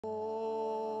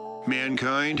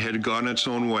Mankind had gone its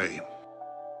own way.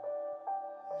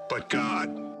 But God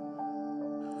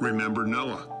remembered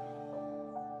Noah.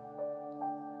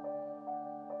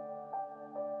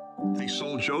 They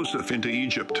sold Joseph into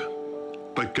Egypt,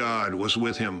 but God was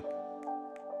with him.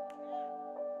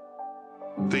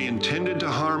 They intended to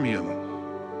harm him,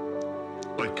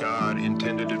 but God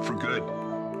intended it for good.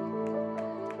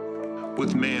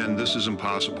 With man, this is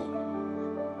impossible,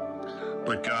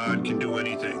 but God can do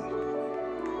anything.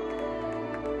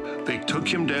 They took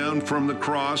him down from the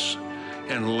cross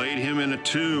and laid him in a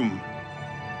tomb,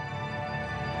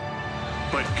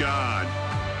 but God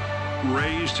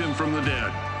raised him from the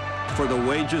dead. For the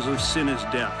wages of sin is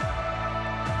death,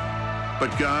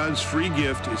 but God's free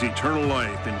gift is eternal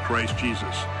life in Christ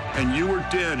Jesus. And you were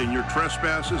dead in your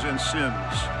trespasses and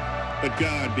sins, but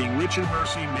God, being rich in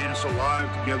mercy, made us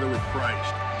alive together with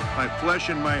Christ. My flesh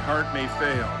and my heart may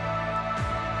fail,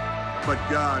 but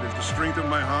God is the strength of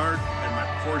my heart and my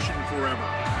portion forever.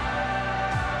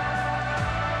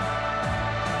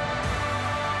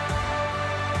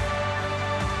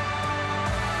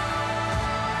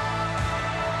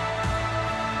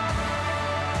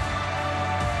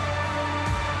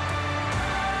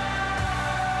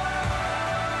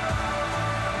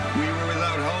 We were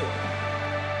without hope,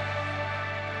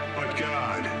 but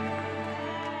God.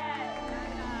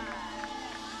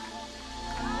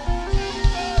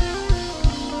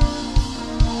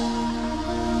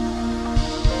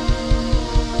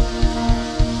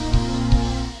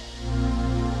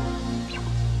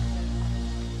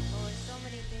 Lord, so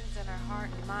many things in our heart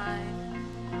and mind,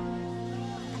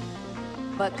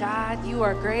 but God, you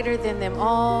are greater than them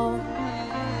all.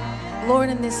 Lord,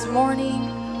 in this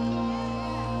morning,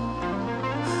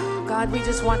 God, we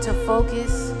just want to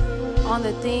focus on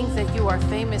the things that you are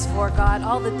famous for, God.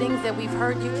 All the things that we've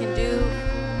heard you can do.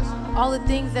 All the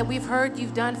things that we've heard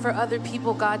you've done for other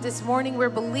people, God. This morning we're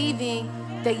believing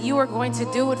that you are going to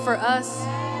do it for us.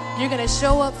 You're going to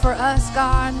show up for us,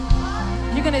 God.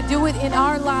 You're going to do it in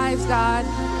our lives, God.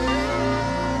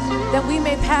 That we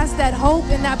may pass that hope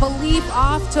and that belief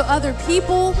off to other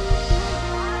people.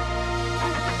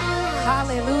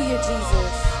 Hallelujah,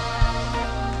 Jesus.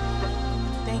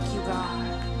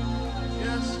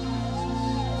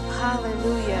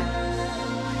 Hallelujah.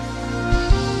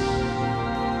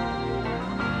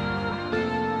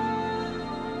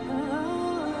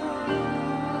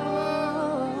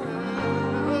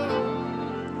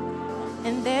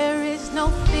 And there is no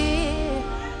fear,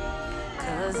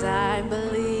 'cause I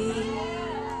believe.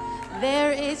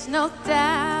 There is no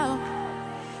doubt,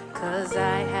 'cause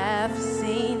I have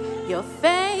seen your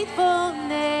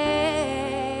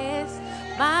faithfulness,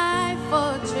 my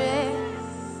fortress.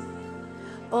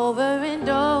 Over and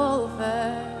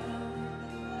over,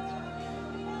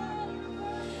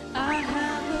 I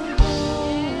have a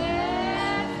hope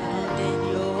found in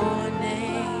your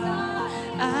name.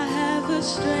 I have a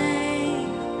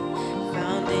strength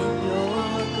found in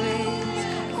your grace.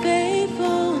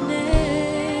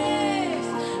 Faithfulness,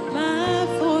 my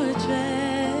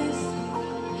fortress.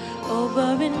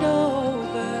 Over and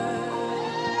over,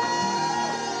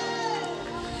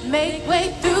 make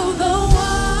way through the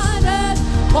water.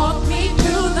 Walk me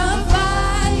through the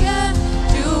fire.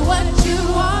 Do what you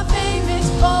are famous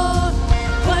for.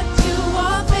 What you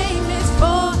are famous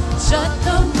for. Shut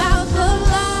the mouth of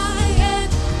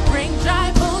lions. Bring dry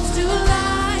bones to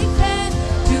life and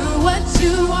do what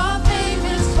you are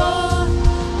famous for.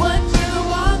 What you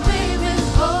are famous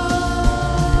for.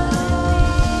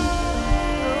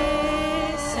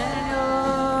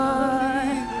 Señor,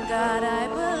 God, I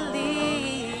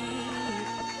believe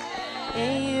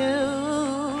in you.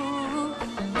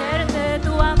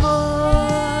 Tu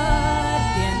amor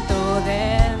siento de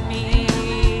mí,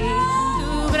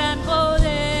 tu gran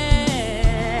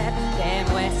poder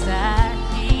demuestra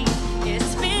aquí,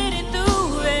 Espíritu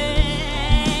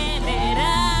ven,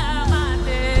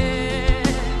 derrámate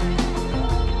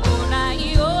una y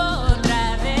otra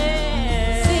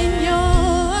vez.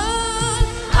 Señor,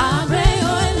 abre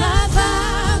hoy las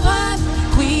aguas,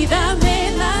 cuídame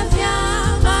las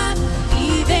llamas y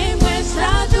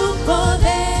demuestra tu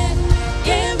poder.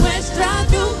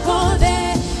 Tu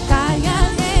poder, caiga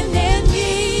el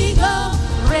enemigo,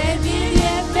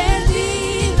 revive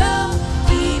perdido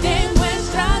y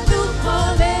demuestra tu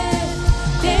poder,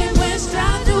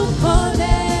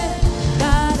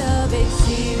 God of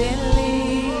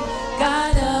exceedingly,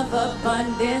 God of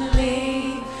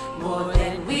abundantly, more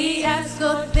than we ask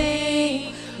or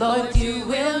think. Lord, you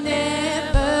will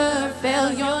never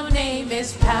fail. Your name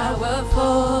is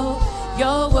powerful,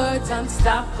 your word's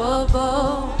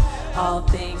unstoppable. All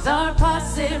things are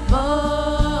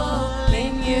possible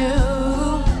in you.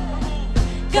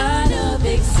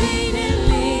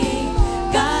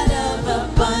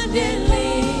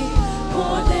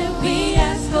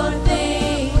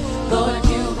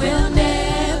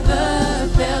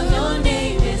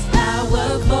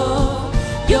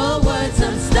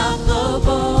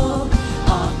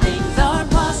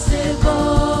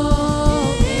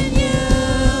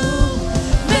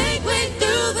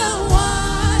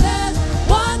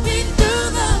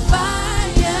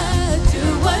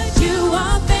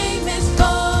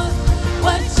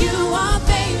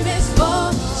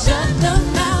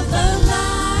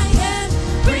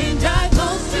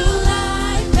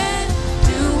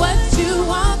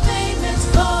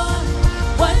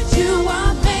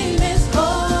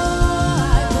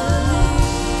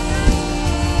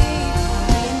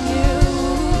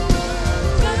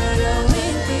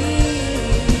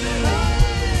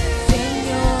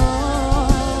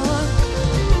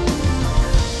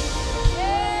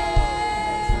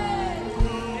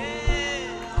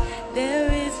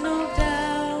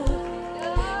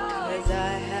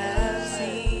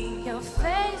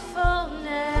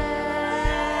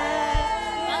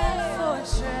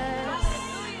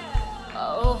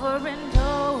 over and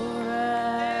over.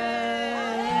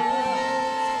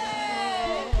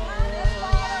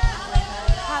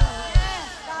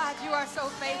 God, you are so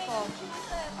faithful.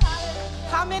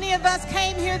 How many of us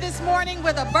came here this morning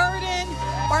with a burden,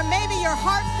 or maybe your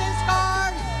heart's been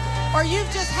scarred, or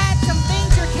you've just had some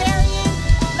things you're carrying?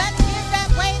 Let's give that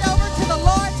weight over to the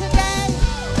Lord today.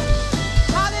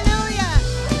 Hallelujah.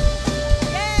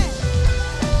 Yes.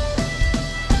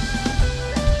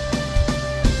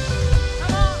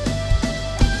 Come on.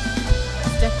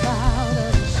 Step out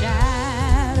of the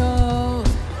shadows,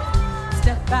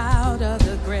 step out of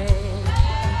the grave,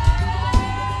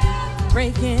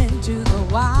 break into the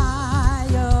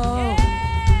wild,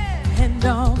 and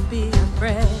don't be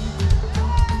afraid.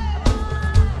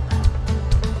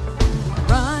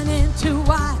 Run into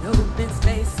wide open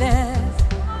spaces.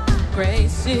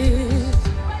 Grace is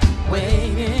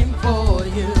waiting for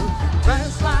you.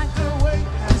 Just like the weight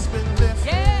has been lifted.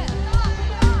 Yeah.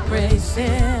 Grace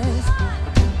is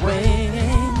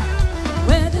waiting.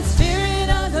 Where the Spirit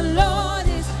of the Lord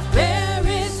is, there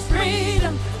is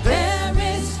freedom. There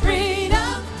is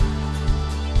freedom.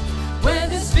 Where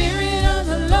the Spirit of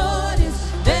the Lord is,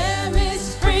 there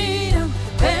is freedom.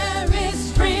 There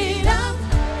is freedom.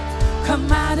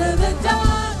 Come out of the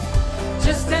dark,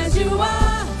 just as you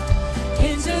are,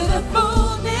 into the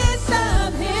fullness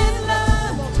of His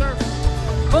love.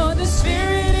 For the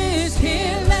Spirit is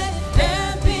here, let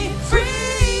there be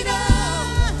freedom.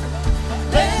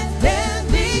 Let there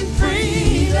be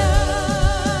freedom.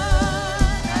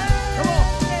 Come on.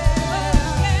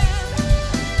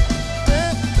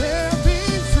 Let there be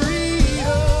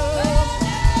freedom.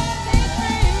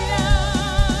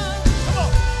 Come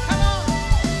on. Come on.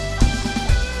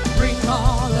 Bring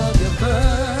all of your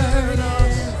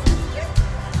burdens.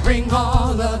 Bring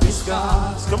all of your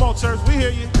scars. Come on, church, we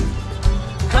hear you.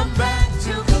 Come back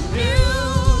to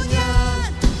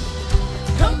communion.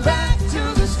 Come back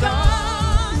to the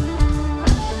start.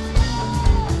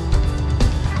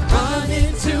 Run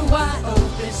into wide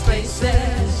open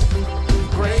spaces.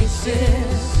 Grace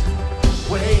is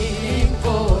waiting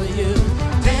for you.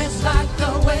 Dance like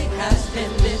the weight has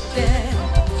been lifted.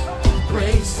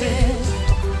 Grace is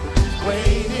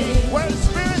waiting. Where the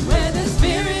Spirit, Where the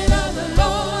Spirit of the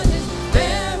Lord is,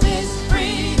 there is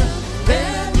freedom.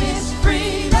 There is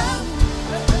freedom.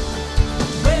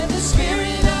 Where the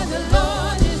Spirit of the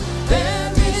Lord is,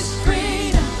 there is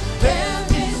freedom. There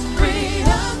is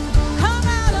freedom. Come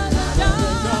out of the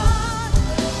dark,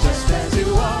 just as you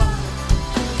are,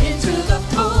 into the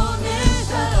fullness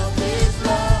of His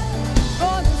love.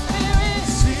 For the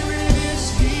Spirit is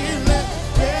here. Let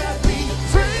there be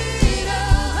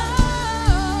freedom.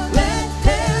 let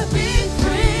there be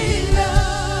freedom.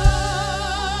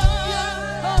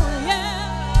 Oh,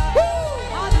 yeah.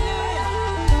 Hallelujah.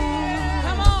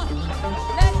 Come on.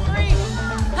 Let's free.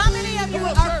 How many of you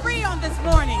are free on this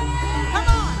morning? Come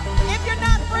on. If you're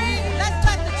not free, let's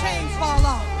let the chains fall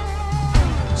off.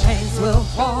 Chains will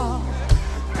fall,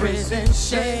 prison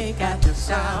shake at the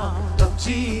sound of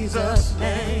Jesus'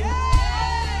 name.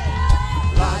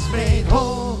 Lives made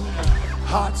whole,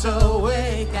 hearts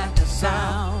awake at the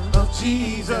sound of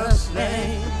Jesus'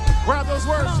 name. Grab those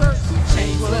words, church.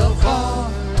 Chains will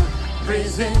fall,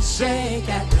 prison shake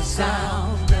at the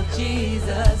sound of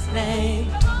Jesus'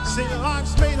 name. Sing the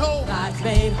lives made whole. Lives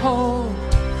made whole,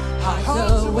 hearts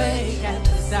awake at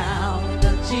the sound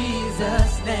of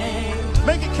Jesus' name.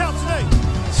 Make it count today.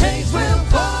 Chains will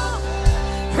fall,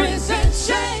 prison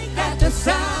shake at the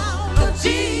sound of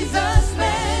Jesus'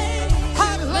 name.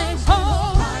 Hearts made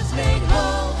whole,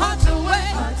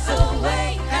 hearts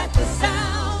awake at the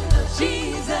sound of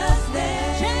Jesus'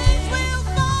 name. Chains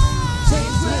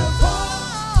will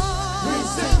fall,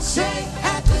 prison shake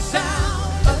at the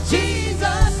sound of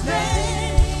Jesus'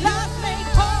 name. Lives made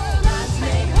whole,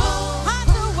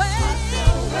 hearts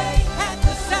awake at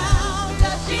the sound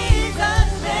of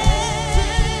Jesus'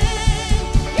 name.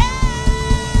 Yeah.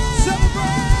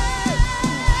 Celebrate.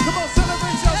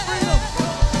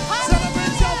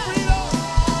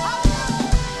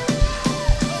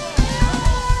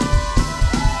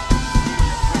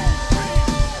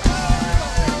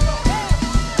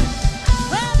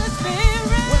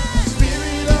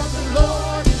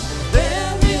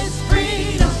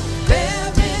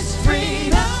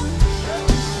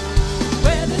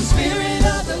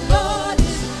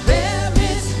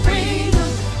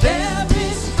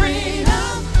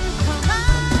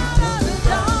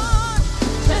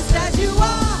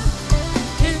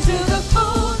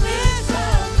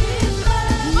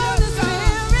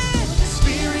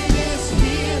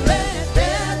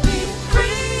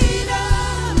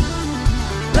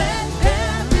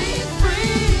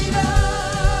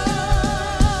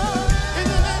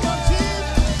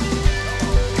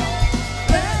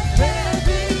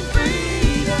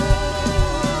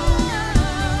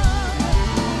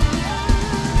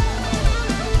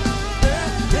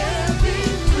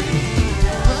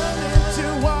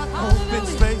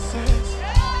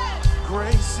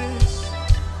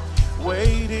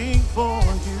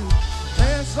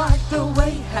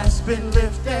 been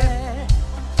lifted.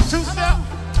 Two-step.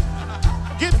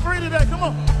 Get free today. Come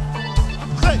on.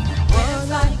 Say. Dance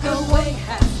like the weight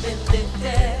has been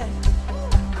lifted.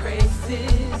 Grace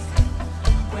is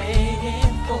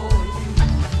waiting for you.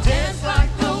 Dance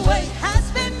like the weight has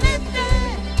been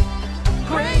lifted.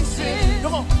 Grace is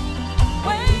Come on.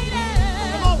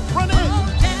 waiting. Come on. Run in.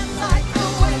 Dance like the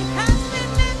weight has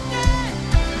been lifted.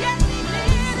 Yes, he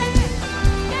did it.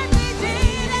 Yes, he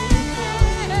did it.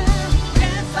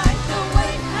 Dance like the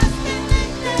weight has been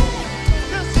lifted.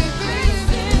 Yes, he Grace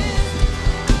did.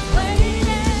 is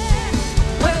waiting.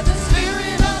 Where the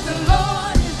Spirit of the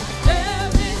Lord is, there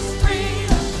is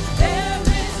freedom. There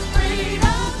is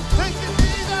freedom. Thank you,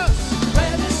 Jesus.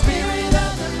 Where the Spirit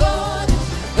of the Lord is,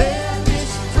 There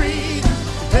is freedom.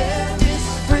 There is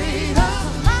freedom.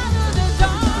 out of the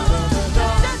dark,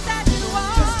 just as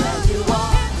you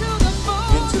are,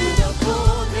 into the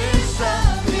fullness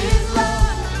of His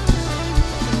love.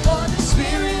 For the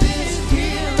Spirit is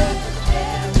here, let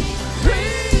there be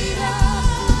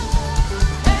freedom,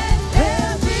 and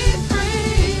there be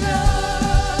freedom.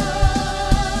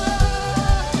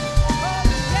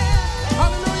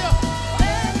 Hallelujah.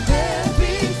 Let there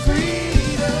be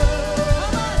freedom.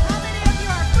 Come on, how many of you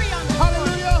are free on this one?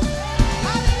 Hallelujah.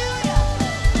 Hallelujah.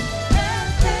 Let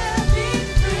there be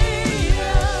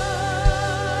freedom.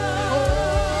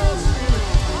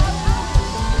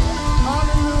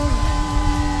 Hallelujah.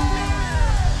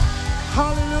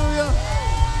 Hallelujah.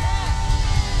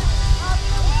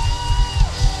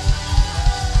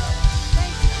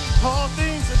 All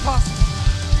things are possible.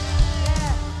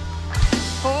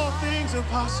 All things are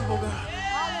possible, God.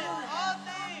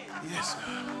 Yes,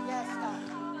 God. Yes,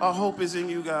 God. Our hope is in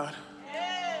you, God.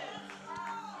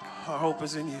 Our hope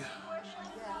is in you.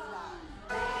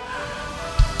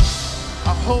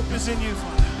 Our hope is in you,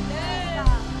 Father.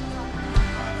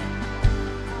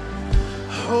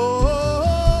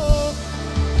 Oh,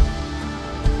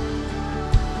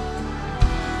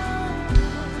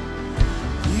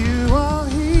 you are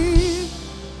here,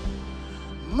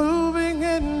 moving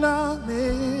in our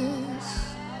midst.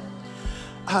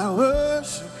 I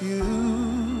worship you.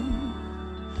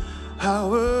 I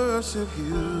worship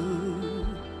you.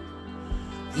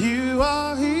 You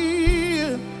are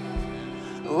here,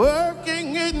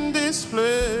 working in this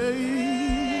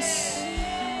place.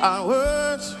 I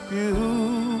worship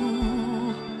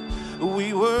you.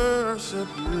 We worship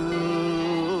you.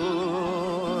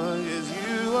 Yes,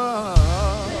 you are.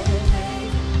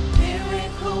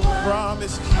 Miracle worker,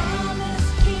 Promise keep, promise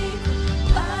keep,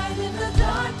 light in the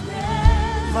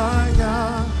darkness. my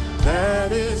God,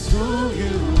 that is who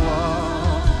you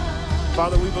are.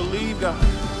 Father, we believe, God.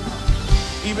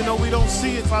 Even though we don't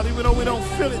see it, Father, even though we don't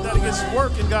feel it, that it is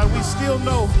working, God, we still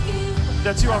know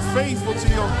that you are faithful to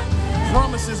your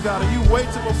promises, God, and you wait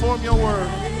to perform your word.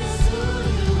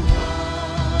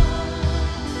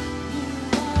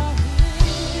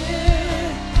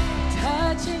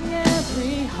 Touching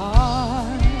every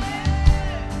heart,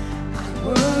 I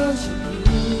worship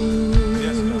you.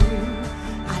 Yes, God.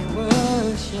 I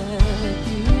worship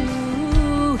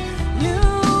you. You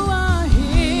are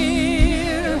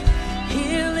here,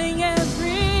 healing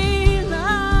every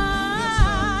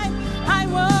life. I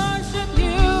worship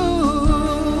you.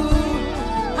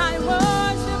 I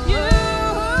worship you.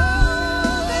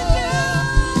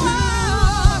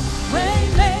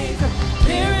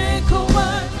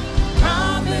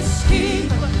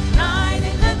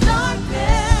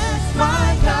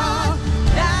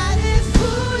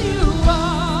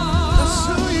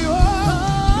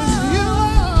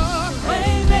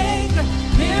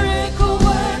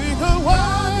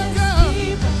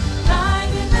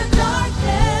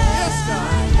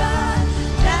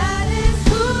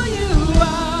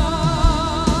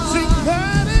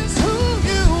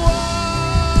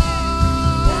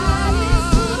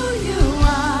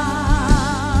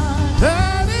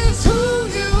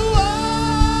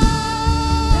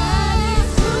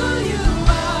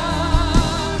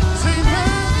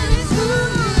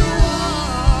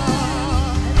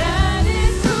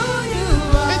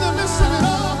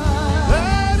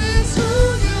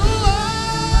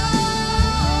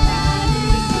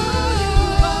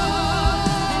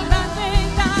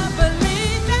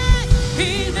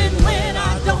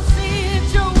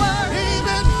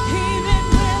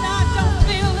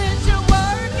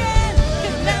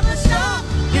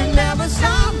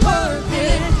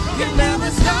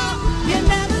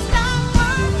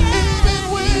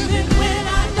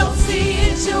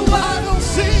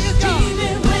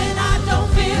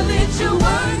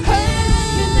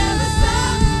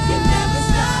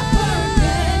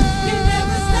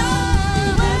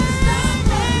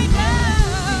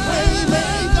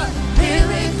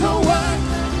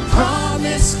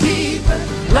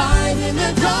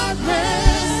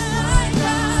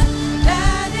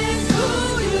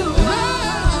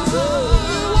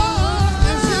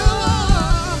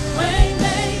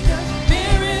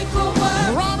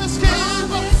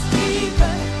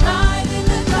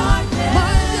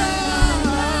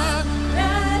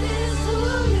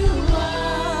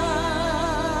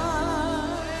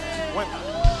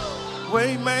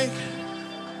 way make,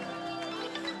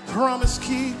 promise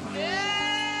keep.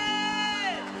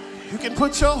 You can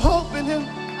put your hope in him.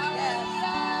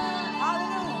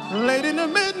 Late in the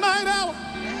midnight hour,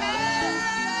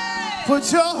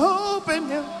 put your hope in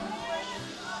him.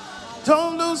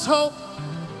 Don't lose hope.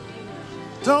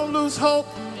 Don't lose hope.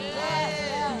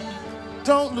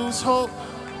 Don't lose hope.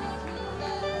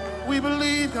 We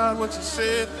believe, God, what you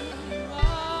said,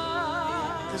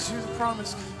 because you're the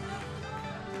promise keeper.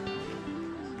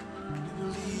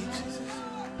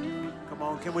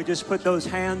 Can we just put those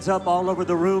hands up all over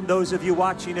the room, those of you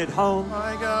watching at home?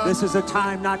 This is a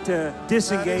time not to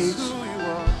disengage.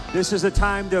 This is a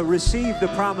time to receive the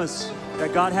promise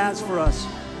that God has for us.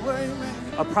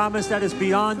 A promise that is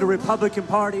beyond the Republican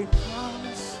Party.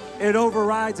 It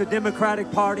overrides a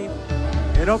Democratic Party.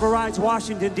 It overrides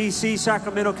Washington, D.C.,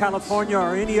 Sacramento, California,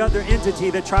 or any other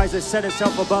entity that tries to set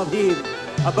itself above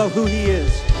who he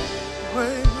is.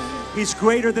 He's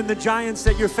greater than the giants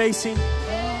that you're facing.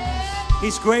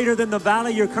 He's greater than the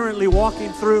valley you're currently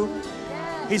walking through.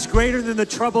 He's greater than the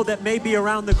trouble that may be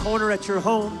around the corner at your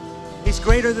home. He's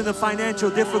greater than the financial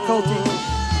difficulty.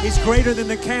 He's greater than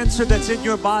the cancer that's in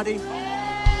your body.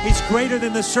 He's greater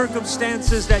than the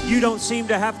circumstances that you don't seem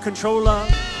to have control of.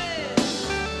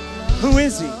 Who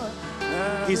is he?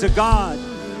 He's a God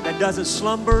that doesn't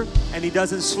slumber and he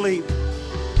doesn't sleep.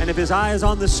 And if his eye is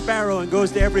on the sparrow and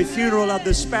goes to every funeral of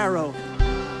the sparrow,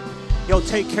 he'll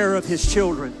take care of his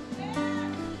children.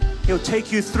 He'll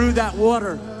take you through that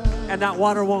water, and that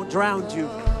water won't drown you.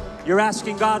 You're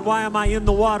asking God, why am I in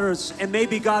the waters? And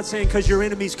maybe God's saying, because your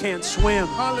enemies can't swim.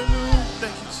 Hallelujah.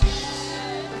 Thank you,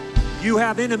 Jesus. You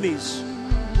have enemies,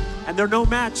 and they're no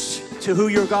match to who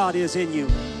your God is in you.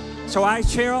 So I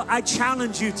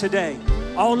challenge you today,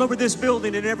 all over this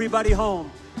building and everybody home,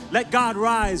 let God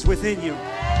rise within you.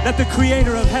 Let the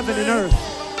creator of heaven and earth,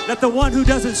 let the one who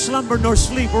doesn't slumber nor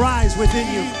sleep rise within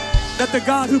you. Let the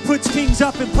God who puts kings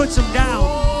up and puts them down,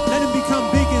 let him become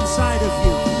big inside of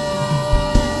you.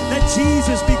 Let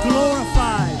Jesus be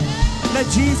glorified. Let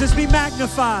Jesus be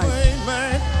magnified.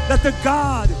 Let the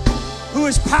God who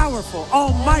is powerful,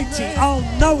 almighty,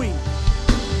 all-knowing,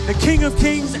 the King of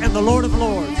kings and the Lord of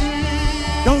lords,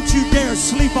 don't you dare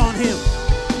sleep on him.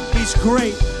 He's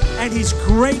great, and he's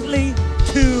greatly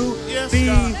to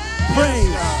be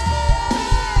praised.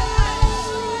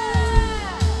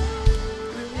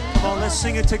 Come on, let's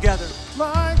sing it together.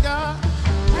 My God,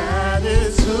 that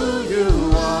is who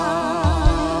you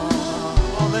are.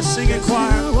 Come on, let's sing it,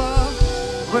 choir.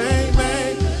 Way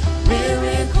make,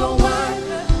 miracle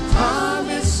worker,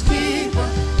 promise keeper,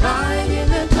 light in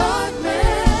the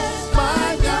darkness.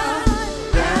 My God,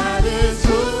 that is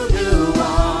who you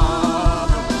are.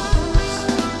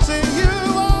 Say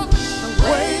you are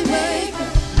way maker,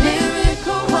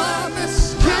 miracle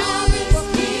promise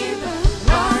keeper,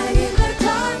 light in the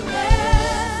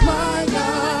darkness. My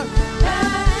God,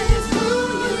 that is who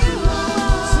you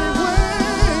are. Say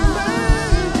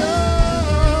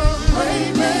way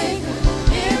maker,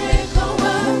 miracle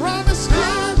worker,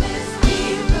 promise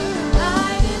keeper,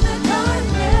 light in the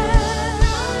darkness.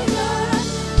 My God,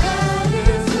 that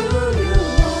is who you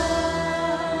are.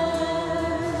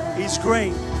 He's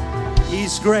great.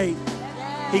 He's great.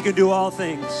 He can do all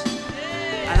things.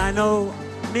 And I know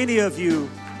many of you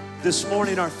this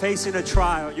morning are facing a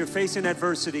trial. You're facing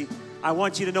adversity. I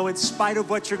want you to know, in spite of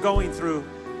what you're going through,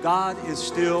 God is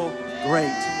still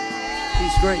great.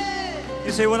 He's great.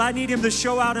 You say, well, I need him to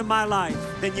show out in my life.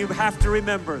 Then you have to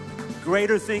remember,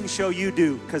 greater things shall you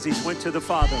do, because he's went to the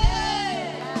Father.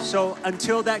 So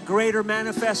until that greater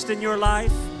manifests in your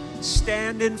life,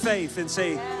 stand in faith and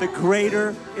say, the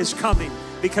greater is coming,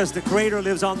 because the greater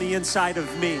lives on the inside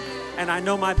of me. And I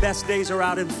know my best days are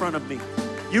out in front of me.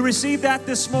 You received that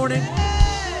this morning?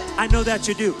 I know that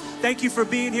you do. Thank you for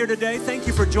being here today. Thank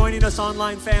you for joining us,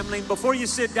 online family. Before you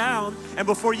sit down and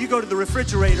before you go to the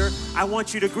refrigerator, I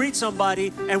want you to greet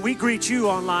somebody, and we greet you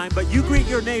online, but you greet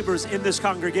your neighbors in this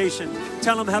congregation.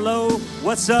 Tell them hello,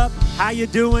 what's up, how you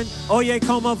doing, oye,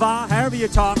 como va, however you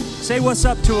talk. Say what's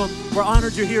up to them. We're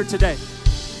honored you're here today.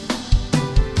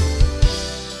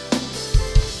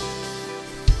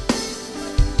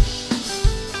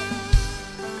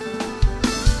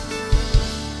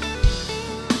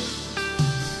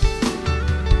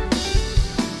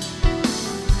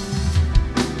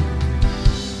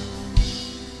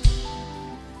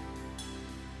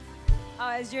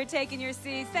 As you're taking your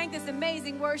seats, thank this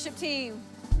amazing worship team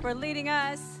for leading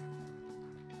us.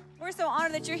 We're so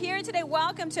honored that you're here today.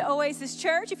 Welcome to Oasis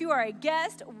Church. If you are a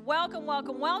guest, welcome,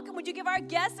 welcome, welcome. Would you give our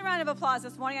guests a round of applause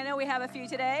this morning? I know we have a few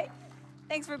today.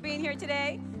 Thanks for being here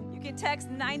today. You can text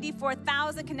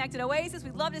 94,000 connected Oasis.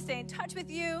 We'd love to stay in touch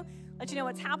with you, let you know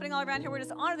what's happening all around here. We're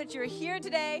just honored that you're here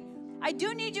today. I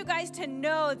do need you guys to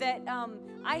know that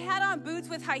I had on boots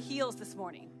with high heels this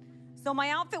morning. So my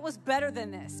outfit was better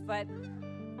than this, but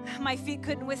my feet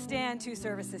couldn't withstand 2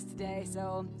 services today.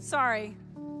 So sorry.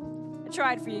 I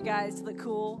tried for you guys to look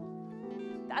cool.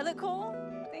 I look cool?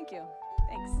 Thank you.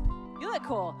 Thanks. You look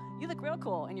cool. You look real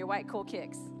cool in your white cool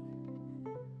kicks.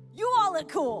 You all look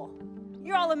cool.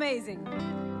 You're all amazing.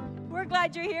 We're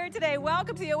glad you're here today.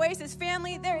 Welcome to the Oasis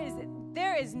family.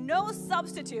 There is no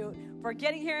substitute for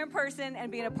getting here in person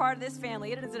and being a part of this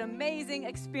family. It is an amazing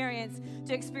experience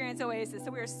to experience Oasis. So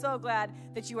we are so glad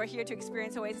that you are here to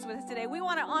experience Oasis with us today. We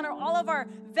want to honor all of our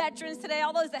veterans today,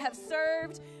 all those that have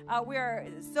served. We are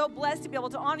so blessed to be able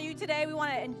to honor you today. We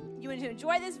want you to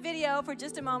enjoy this video for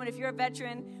just a moment. If you're a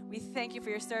veteran, we thank you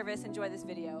for your service. Enjoy this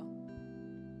video.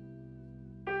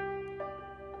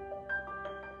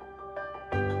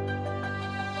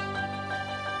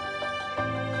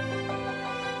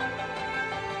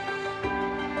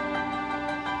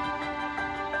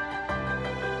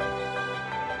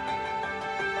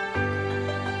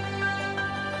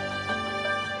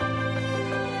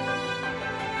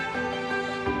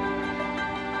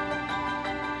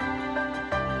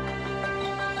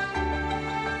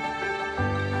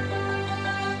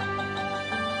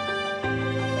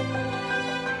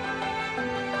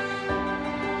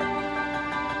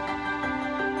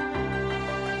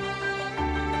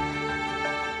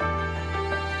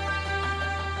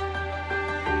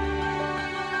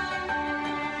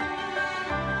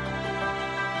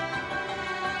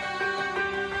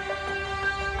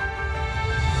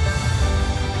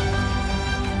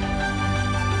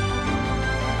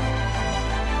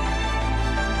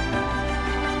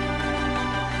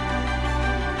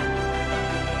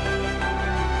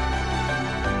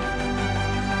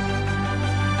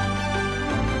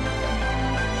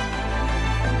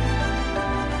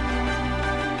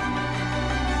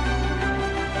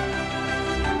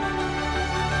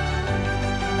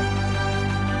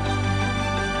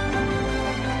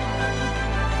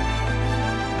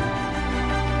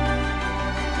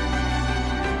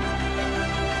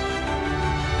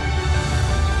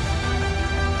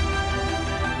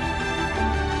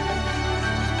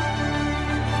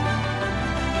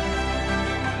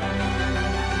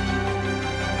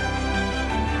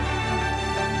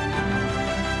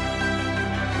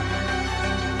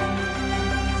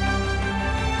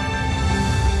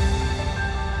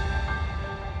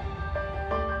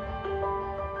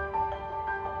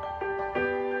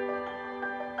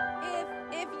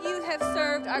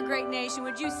 Our great nation,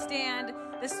 would you stand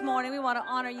this morning? We want to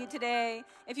honor you today.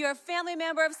 If you're a family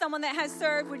member of someone that has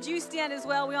served, would you stand as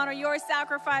well? We honor your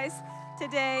sacrifice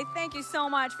today. Thank you so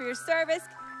much for your service.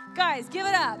 Guys, give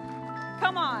it up.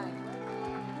 Come on.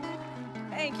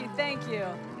 Thank you, thank you.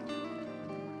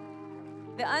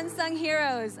 The unsung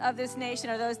heroes of this nation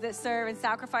are those that serve and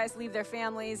sacrifice, leave their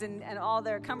families and all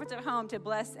their comforts at home to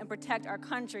bless and protect our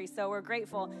country. So we're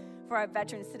grateful for our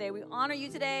veterans today. We honor you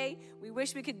today. We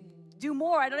wish we could do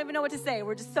more. I don't even know what to say.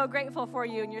 We're just so grateful for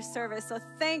you and your service. So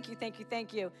thank you, thank you,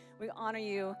 thank you. We honor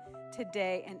you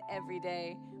today and every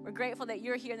day. We're grateful that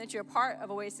you're here and that you're a part of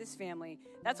Oasis family.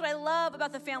 That's what I love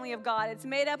about the family of God. It's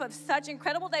made up of such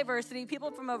incredible diversity,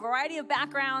 people from a variety of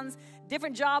backgrounds,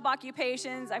 different job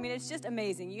occupations. I mean, it's just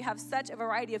amazing. You have such a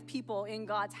variety of people in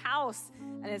God's house,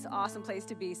 and it's an awesome place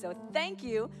to be. So thank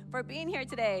you for being here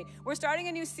today. We're starting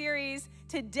a new series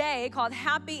today called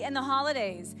Happy in the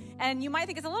Holidays. And you might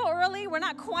think it's a little early. We're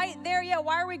not quite there yet.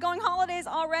 Why are we going holidays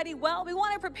already? Well, we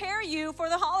want to prepare you for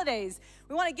the holidays.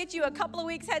 We want to get you a couple of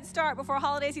weeks head start before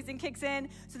holiday season kicks in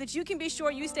so that you can be sure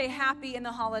you stay happy in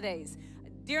the holidays.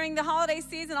 During the holiday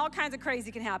season, all kinds of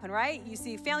crazy can happen, right? You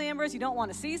see family members you don't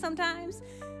want to see sometimes.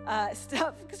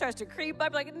 Stuff starts to creep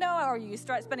up, like, no, or you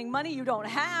start spending money you don't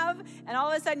have, and all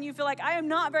of a sudden you feel like, I am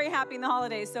not very happy in the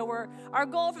holidays. So our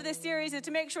goal for this series is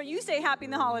to make sure you stay happy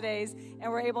in the holidays,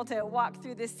 and we're able to walk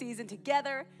through this season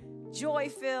together,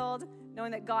 joy-filled,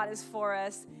 knowing that God is for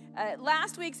us.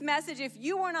 Last week's message, if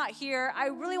you were not here, I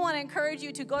really want to encourage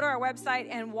you to go to our website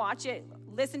and watch it.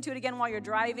 Listen to it again while you're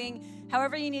driving,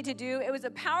 however you need to do. It was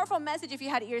a powerful message if you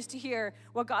had ears to hear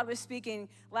what God was speaking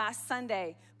last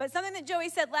Sunday. But something that Joey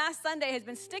said last Sunday has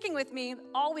been sticking with me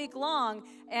all week long,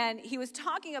 and he was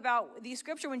talking about the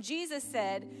scripture when Jesus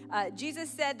said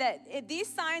that these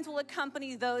signs will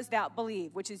accompany those that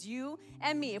believe, which is you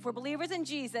and me. If we're believers in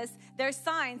Jesus, there's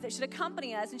signs that should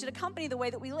accompany us and should accompany the way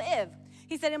that we live.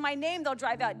 He said, in my name, they'll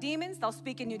drive out demons, they'll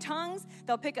speak in new tongues,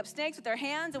 they'll pick up snakes with their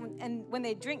hands, and when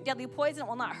they drink deadly poison, it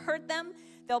will not hurt them.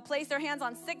 They'll place their hands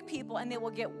on sick people, and they will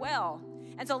get well.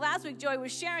 And so last week, Joey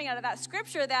was sharing out of that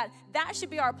scripture that should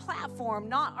be our platform,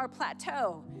 not our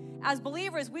plateau. As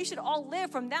believers, we should all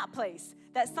live from that place,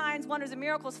 that signs, wonders, and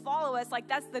miracles follow us like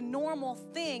that's the normal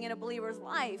thing in a believer's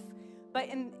life. But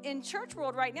in church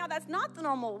world right now, that's not the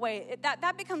normal way.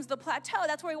 That becomes the plateau.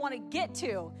 That's where we want to get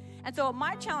to. And so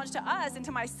my challenge to us and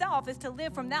to myself is to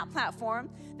live from that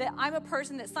platform, that I'm a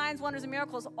person that signs, wonders, and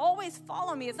miracles always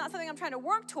follow me. It's not something I'm trying to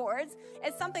work towards.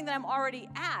 It's something that I'm already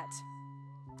at.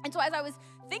 And so as I was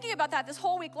thinking about that this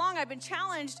whole week long, I've been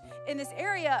challenged in this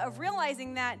area of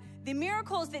realizing that the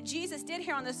miracles that Jesus did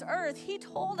here on this earth, he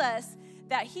told us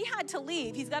that he had to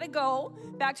leave. He's got to go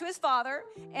back to his Father.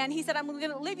 And he said, I'm going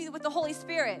to leave you with the Holy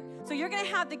Spirit. So you're going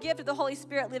to have the gift of the Holy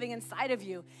Spirit living inside of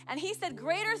you. And he said,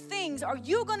 greater things are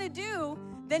you going to do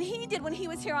than he did when he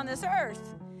was here on this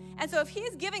earth. And so if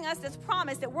he's giving us this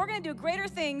promise that we're going to do greater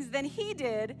things than he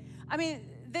did, I mean,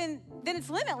 then it's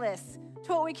limitless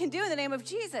to what we can do in the name of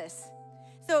Jesus.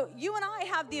 So you and I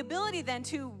have the ability then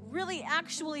to really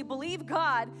actually believe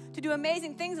God to do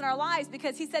amazing things in our lives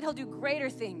because he said he'll do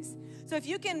greater things. So if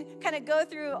you can kind of go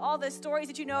through all the stories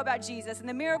that you know about Jesus and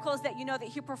the miracles that you know that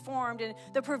he performed and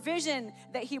the provision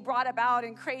that he brought about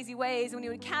in crazy ways when he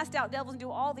would cast out devils and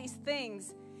do all these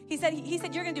things, he said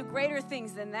you're going to do greater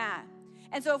things than that.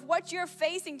 And so if what you're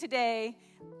facing today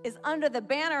is under the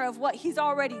banner of what he's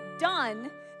already done,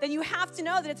 then you have to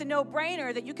know that it's a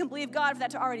no-brainer that you can believe God for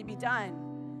that to already be done.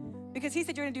 Because he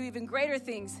said you're going to do even greater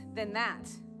things than that.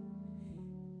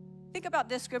 Think about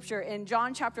this scripture in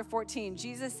John chapter 14.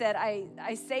 Jesus said,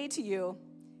 I say to you,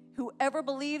 whoever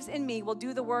believes in me will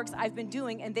do the works I've been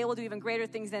doing, and they will do even greater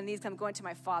things than these because I'm going to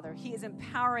my Father. He is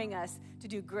empowering us to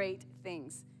do great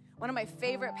things. One of my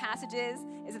favorite passages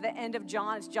is at the end of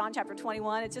John. It's John chapter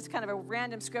 21. It's just kind of a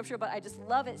random scripture, but I just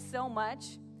love it so much.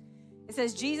 It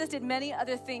says, Jesus did many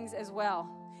other things as well.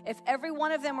 If every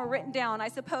one of them were written down, I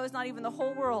suppose not even the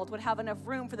whole world would have enough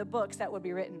room for the books that would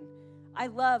be written. I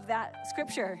love that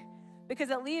scripture because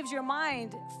it leaves your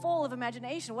mind full of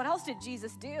imagination. What else did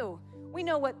Jesus do? We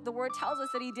know what the word tells us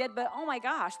that he did, but oh my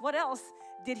gosh, what else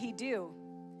did he do?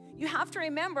 You have to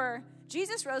remember,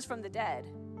 Jesus rose from the dead.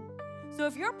 So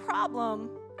if you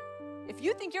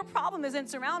think your problem is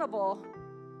insurmountable,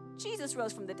 Jesus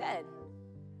rose from the dead.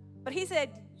 But he said,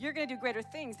 you're going to do greater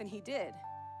things than he did.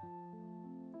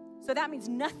 So that means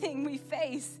nothing we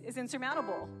face is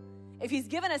insurmountable. If he's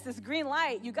given us this green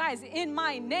light, you guys, in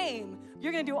my name,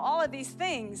 you're going to do all of these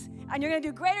things, and you're going to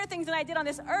do greater things than I did on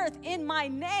this earth in my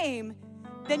name,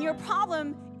 then your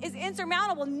problem is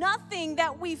insurmountable. Nothing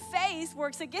that we face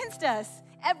works against us.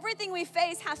 Everything we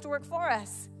face has to work for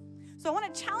us. So I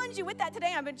want to challenge you with that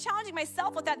today. I've been challenging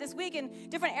myself with that this week in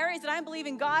different areas that I'm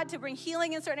believing God to bring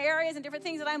healing in certain areas and different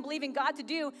things that I'm believing God to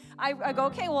do. I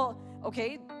go,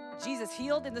 okay, Jesus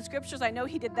healed in the scriptures. I know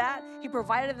he did that. He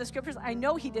provided in the scriptures. I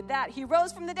know he did that. He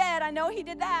rose from the dead. I know he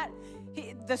did that.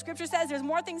 The scripture says there's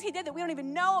more things he did that we don't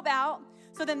even know about.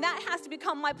 So then that has to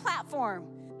become my platform.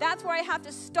 That's where I have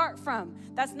to start from.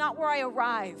 That's not where I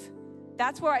arrive.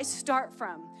 That's where I start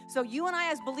from. So you and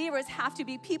I as believers have to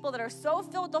be people that are so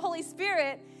filled with the Holy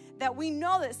Spirit that we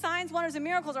know that signs, wonders, and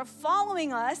miracles are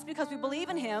following us because we believe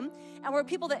in him, and we're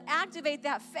people that activate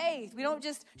that faith. We don't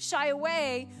just shy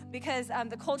away because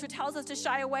the culture tells us to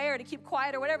shy away or to keep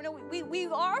quiet or whatever. No, we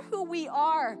are who we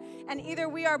are, and either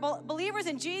we are believers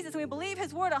in Jesus and we believe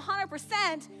his word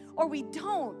 100%, or we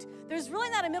don't. There's really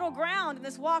not a middle ground in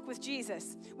this walk with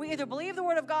Jesus. We either believe the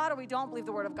word of God or we don't believe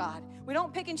the word of God. We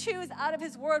don't pick and choose out of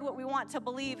his word what we want to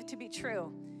believe to be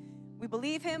true. We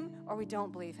believe him or we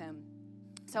don't believe him.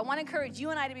 So I want to encourage you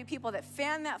and I to be people that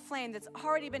fan that flame that's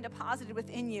already been deposited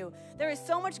within you. There is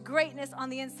so much greatness on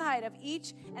the inside of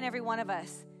each and every one of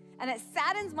us. And it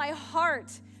saddens my heart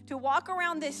to walk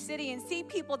around this city and see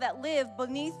people that live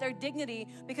beneath their dignity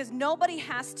because nobody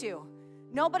has to.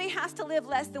 Nobody has to live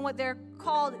less than what they're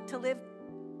called to live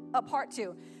apart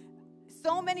to.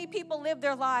 So many people live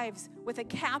their lives with a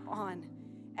cap on.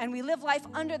 And we live life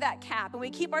under that cap, and we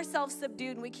keep ourselves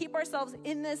subdued, and we keep ourselves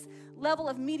in this level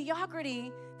of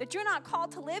mediocrity that you're not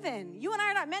called to live in. You and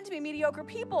I are not meant to be mediocre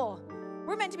people.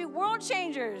 We're meant to be world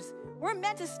changers. We're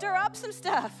meant to stir up some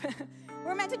stuff.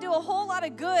 We're meant to do a whole lot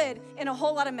of good in a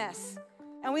whole lot of mess.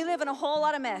 And we live in a whole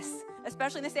lot of mess,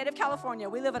 especially in the state of California.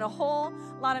 We live in a whole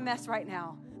lot of mess right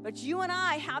now. But you and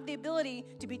I have the ability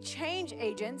to be change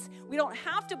agents. We don't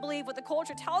have to believe what the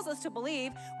culture tells us to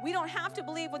believe. We don't have to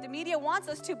believe what the media wants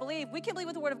us to believe. We can believe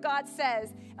what the Word of God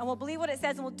says, and we'll believe what it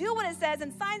says, and we'll do what it says,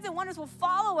 and signs and wonders will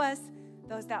follow us,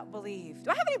 those that believe.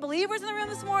 Do I have any believers in the room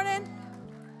this morning?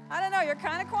 I don't know. You're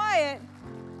kind of quiet.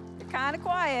 You're kind of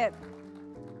quiet.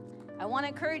 I want to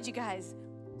encourage you guys,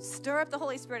 stir up the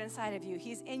Holy Spirit inside of you.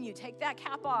 He's in you. Take that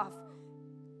cap off.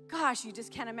 gosh, you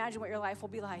just can't imagine what your life will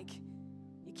be like.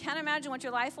 You can't imagine what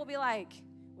your life will be like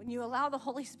when you allow the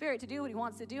Holy Spirit to do what he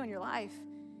wants to do in your life.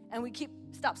 And we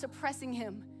stop suppressing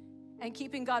him and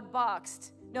keeping God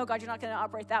boxed. No, God, you're not going to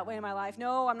operate that way in my life.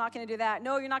 No, I'm not going to do that.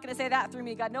 No, you're not going to say that through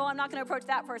me, God. No, I'm not going to approach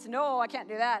that person. No, I can't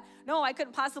do that. No, I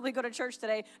couldn't possibly go to church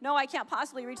today. No, I can't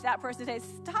possibly reach that person today.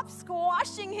 Stop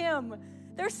squashing him.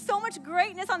 There's so much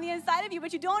greatness on the inside of you,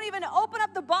 but you don't even open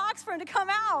up the box for him to come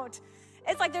out.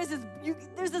 It's like there's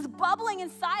this bubbling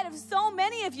inside of so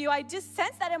many of you. I just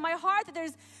sense that in my heart,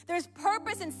 that there's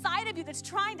purpose inside of you that's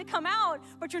trying to come out,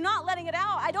 but you're not letting it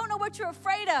out. I don't know what you're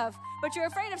afraid of, but you're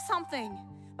afraid of something.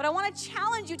 But I want to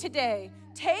challenge you today.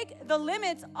 Take the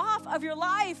limits off of your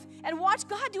life and watch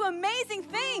God do amazing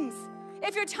things.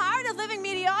 If you're tired of living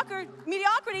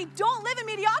mediocrity, don't live in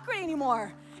mediocrity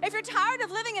anymore. If you're tired of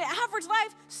living an average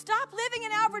life, stop living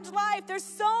an average life. There's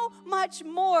so much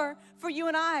more for you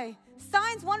and I.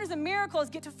 Signs, wonders, and miracles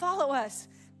get to follow us.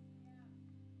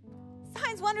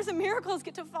 Signs, wonders, and miracles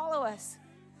get to follow us.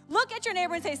 Look at your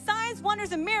neighbor and say, signs,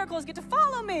 wonders, and miracles get to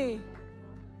follow me.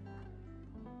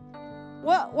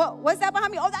 What's that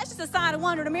behind me? Oh, that's just a sign, a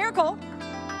wonder, and a miracle.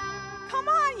 Come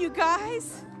on, you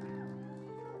guys.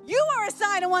 You are a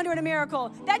sign, a wonder, and a miracle.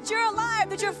 That you're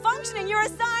alive, that you're functioning. You're a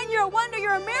sign, you're a wonder,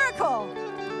 you're a miracle.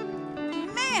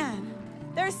 Man,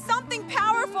 there's something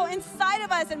powerful inside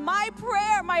of us. And my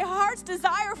prayer, my heart's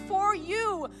desire for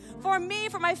you, for me,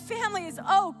 for my family is,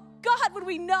 oh, God, would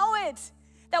we know it?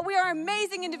 That we are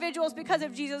amazing individuals because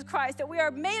of Jesus Christ, that we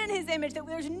are made in his image, that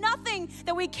there's nothing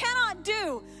that we cannot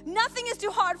do. Nothing is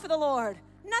too hard for the Lord.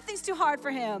 Nothing's too hard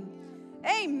for him.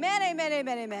 Amen, amen,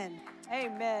 amen, amen.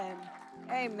 Amen,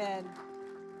 amen.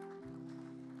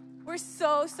 We're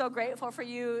so, so grateful for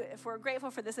you. We're grateful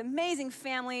for this amazing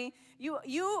family.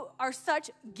 You are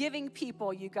such giving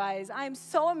people, you guys. I'm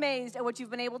so amazed at what you've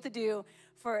been able to do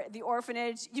for the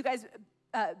orphanage. You guys,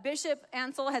 Bishop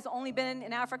Ansel has only been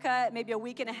in Africa maybe a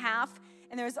week and a half,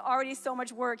 and there's already so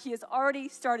much work he has already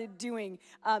started doing.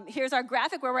 Here's our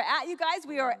graphic where we're at, you guys.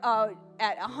 We are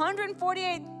at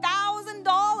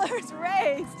 $148,000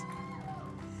 raised.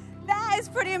 That is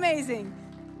pretty amazing.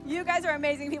 You guys are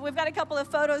amazing people. We've got a couple of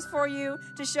photos for you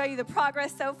to show you the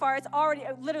progress so far. It's already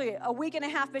literally a week and a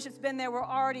half Bishop's been there. We're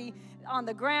already on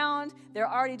the ground. They're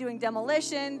already doing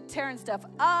demolition, tearing stuff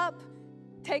up,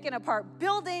 taking apart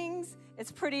buildings.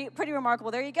 It's pretty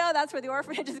remarkable. There you go. That's where the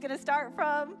orphanage is going to start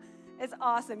from. It's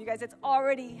awesome, you guys. It's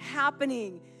already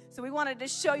happening. So we wanted to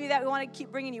show you that. We want to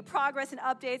keep bringing you progress and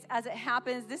updates as it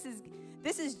happens. This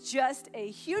is just a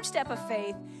huge step of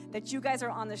faith that you guys are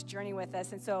on this journey with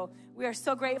us. And so we are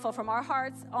so grateful from our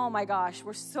hearts. Oh my gosh,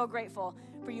 we're so grateful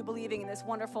for you believing in this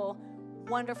wonderful,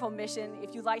 wonderful mission.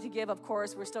 If you'd like to give, of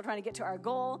course, we're still trying to get to our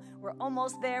goal. We're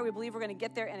almost there. We believe we're going to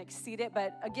get there and exceed it.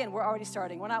 But again, we're already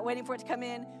starting. We're not waiting for it to come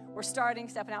in. We're starting,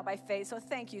 stepping out by faith. So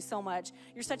thank you so much.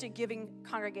 You're such a giving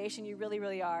congregation. You really,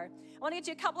 really are. I want to get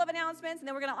you a couple of announcements, and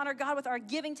then we're going to honor God with our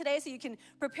giving today, so you can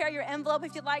prepare your envelope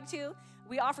if you'd like to.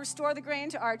 We offer Store the Grain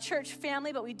to our church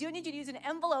family, but we do need you to use an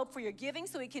envelope for your giving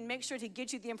so we can make sure to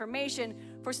get you the information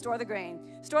for Store the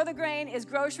Grain. Store the Grain is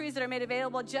groceries that are made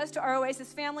available just to our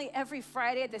Oasis family every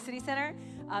Friday at the City Center.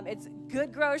 It's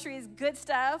good groceries, good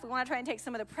stuff. We want to try and take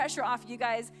some of the pressure off you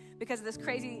guys because of this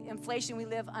crazy inflation we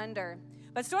live under.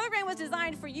 But Store the Grain was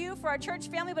designed for you, for our church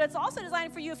family, but it's also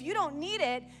designed for you, if you don't need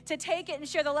it, to take it and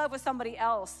share the love with somebody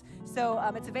else. So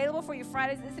it's available for you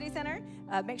Fridays at the City Center.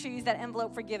 Make sure you use that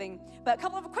envelope for giving. But a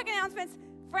couple of quick announcements.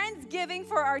 Friendsgiving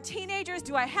for our teenagers.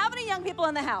 Do I have any young people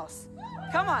in the house?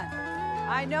 Come on.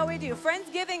 I know we do.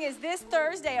 Friendsgiving is this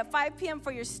Thursday at 5 p.m.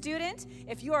 for your student.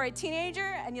 If you are a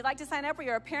teenager and you'd like to sign up, or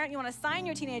you're a parent, you want to sign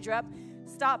your teenager up,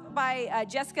 stop by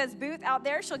Jessica's booth out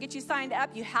there. She'll get you signed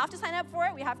up. You have to sign up for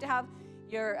it. We have to have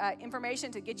your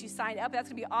information to get you signed up. That's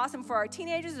going to be awesome for our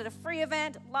teenagers. It's a free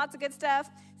event, lots of good stuff.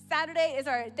 Saturday is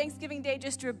our Thanksgiving Day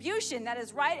distribution. That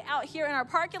is right out here in our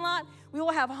parking lot. We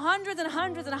will have hundreds and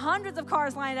hundreds and hundreds of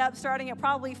cars lined up starting at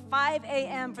probably 5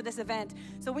 a.m. for this event.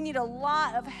 So we need a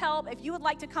lot of help. If you would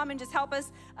like to come and just help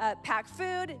us pack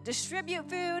food, distribute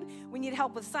food, we need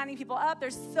help with signing people up.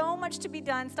 There's so much to be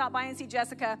done. Stop by and see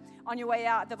Jessica on your way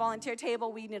out at the volunteer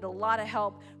table. We need a lot of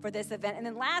help for this event. And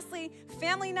then lastly,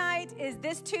 family night is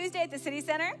this Tuesday at the City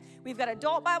Center. We've got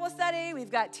adult Bible study.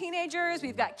 We've got teenagers.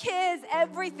 We've got kids.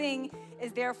 Everything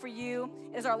is there for you.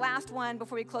 It is our last one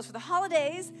before we close for the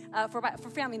holidays for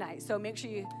family night. So make sure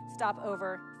you stop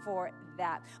over for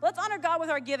that. Let's honor God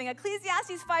with our giving.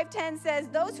 Ecclesiastes 5:10 says,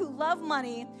 those who love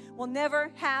money will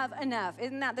never have enough.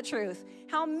 Isn't that the truth?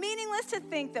 How meaningless to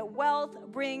think that wealth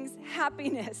brings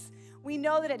happiness. We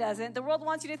know that it doesn't. The world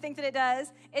wants you to think that it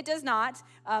does. It does not.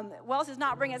 Wealth does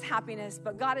not bring us happiness,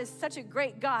 but God is such a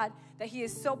great God that he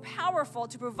is so powerful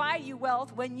to provide you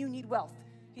wealth when you need wealth.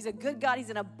 He's a good God. He's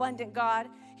an abundant God.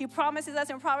 He promises us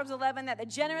in Proverbs 11 that the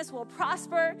generous will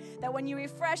prosper, that when you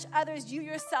refresh others, you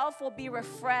yourself will be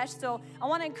refreshed. So I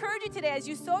want to encourage you today, as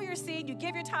you sow your seed, you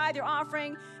give your tithe, your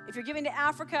offering. If you're giving to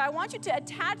Africa, I want you to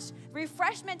attach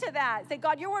refreshment to that. Say,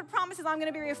 God, your word promises I'm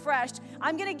going to be refreshed.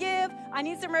 I'm going to give. I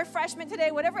need some refreshment today.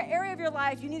 Whatever area of your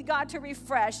life you need God to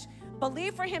refresh,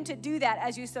 believe for him to do that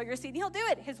as you sow your seed. And he'll do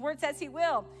it. His word says he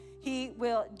will. He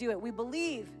will do it. We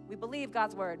believe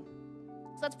God's word.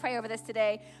 So let's pray over this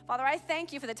today. Father, I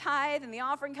thank you for the tithe and the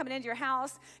offering coming into your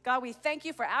house. God, we thank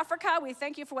you for Africa. We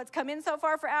thank you for what's come in so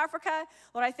far for Africa.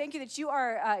 Lord, I thank you that you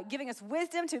are giving us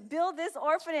wisdom to build this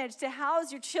orphanage, to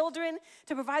house your children,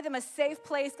 to provide them a safe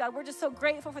place. God, we're just so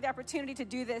grateful for the opportunity to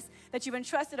do this, that you've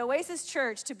entrusted Oasis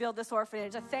Church to build this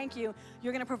orphanage. I thank you.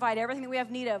 You're going to provide everything that we have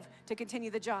need of to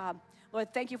continue the job.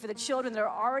 Lord, thank you for the children that are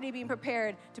already being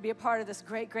prepared to be a part of this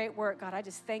great, great work. God, I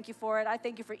just thank you for it. I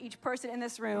thank you for each person in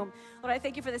this room. Lord, I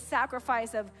thank you for the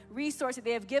sacrifice of resource that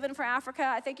they have given for Africa.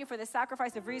 I thank you for the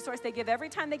sacrifice of resource they give every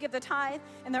time they give the tithe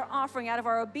and their offering. Out of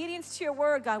our obedience to your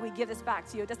word, God, we give this back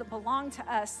to you. It doesn't belong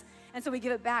to us, and so we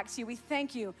give it back to you. We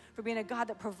thank you for being a God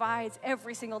that provides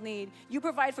every single need. You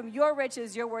provide from your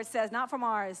riches, your word says, not from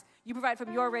ours. You provide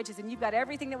from your riches, and you've got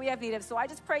everything that we have need of. So I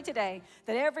just pray today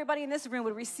that everybody in this room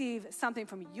would receive something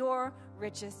from your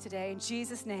riches today. In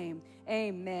Jesus' name,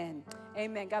 amen.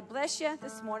 Amen. God bless you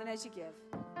this morning as you give.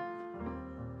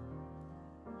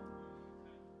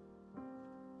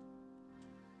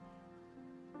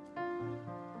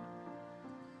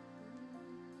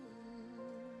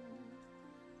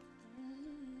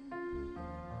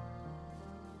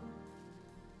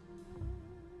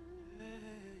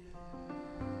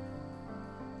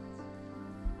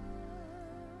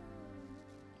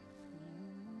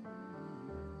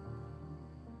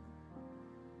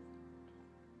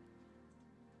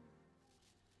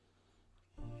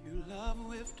 Love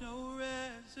with no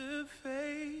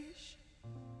reservation.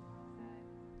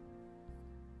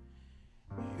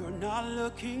 You're not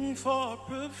looking for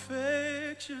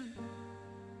perfection,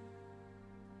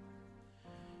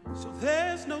 so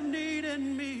there's no need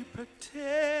in me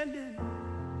pretending.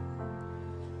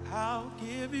 I'll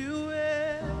give you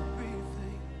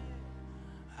everything.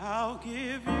 I'll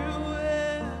give you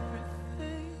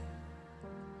everything.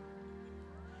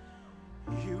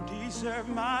 You deserve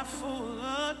my full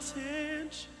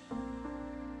attention.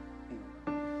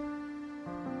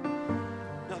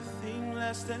 Nothing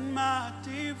less than my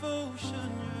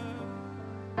devotion.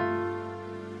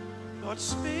 Lord,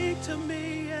 speak to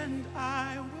me and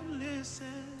I will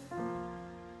listen.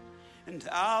 And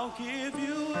I'll give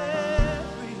you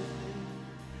everything.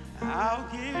 I'll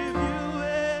give you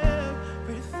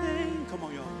everything. Come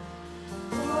on, y'all.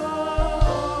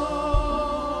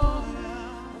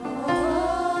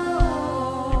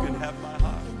 Have my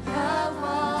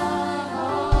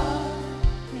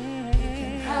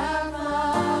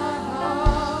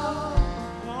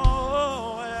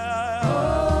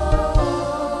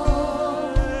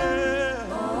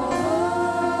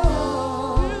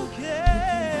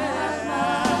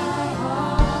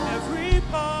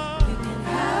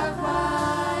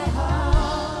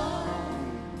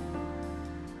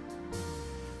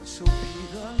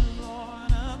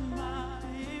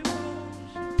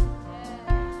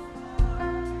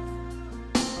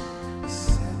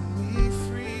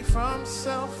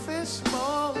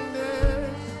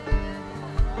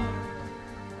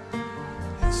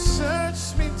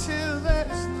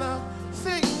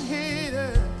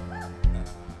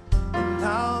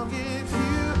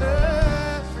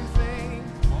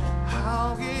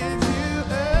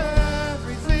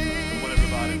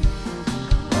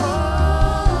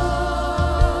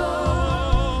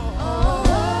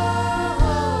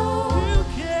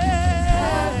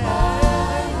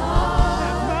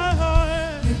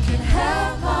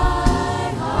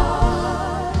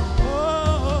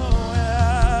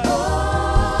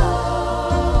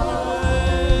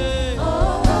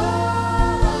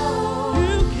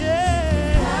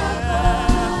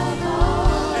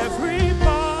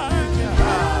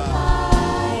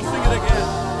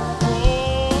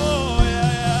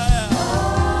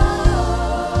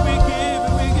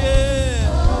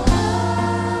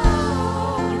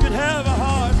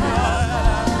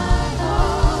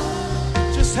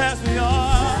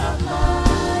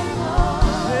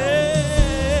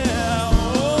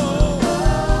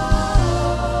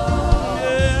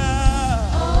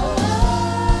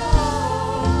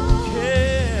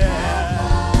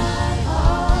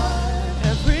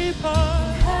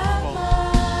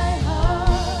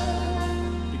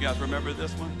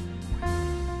this one.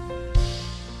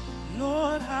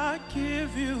 Lord, I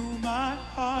give you my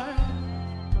heart.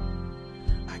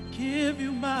 I give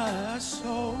you my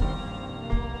soul.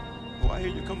 Oh, I hear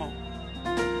you. Come on.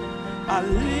 I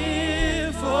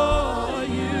live for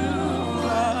you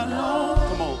alone.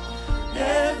 Come on.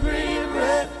 Every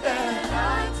breath that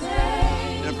I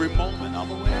take, every moment I'm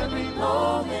away. Every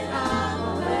moment I'm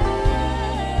away.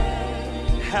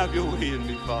 Have your way in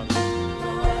me, Father.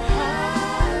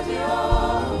 Have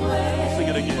your way. Sing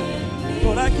it again.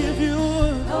 Lord, I give you.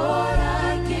 Lord,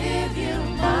 I give you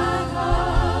my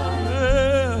heart.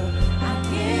 Yeah. I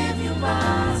give you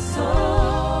my soul.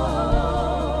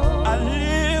 I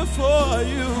live for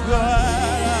you, God.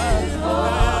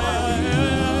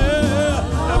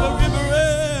 Every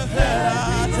breath that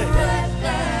I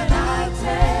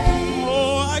take.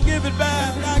 Oh, I give it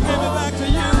back. I give it back to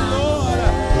you, Lord.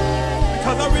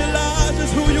 Because I realize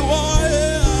it's who you are.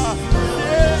 Yeah.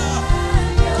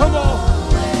 Yeah. Come on.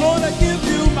 Lord, I give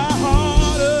you my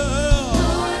heart.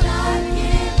 Lord, I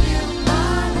give you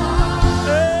my heart.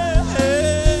 Yeah.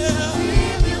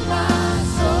 Give you my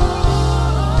soul.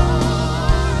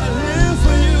 I live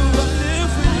for you. I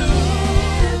live for you. I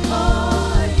live for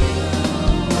you.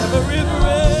 Every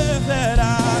breath that I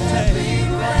take. Every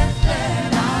breath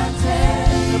that I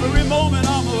take. Every moment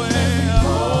I'm away.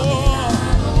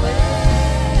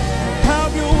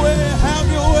 Have your way. Have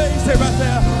your way. Stay right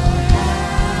there.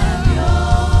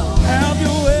 Have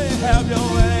your way, have your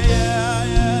way, yeah,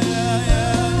 yeah, yeah,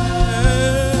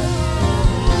 yeah.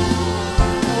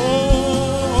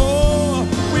 Oh,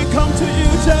 we come to you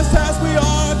just as we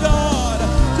are, God,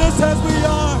 just as we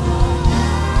are.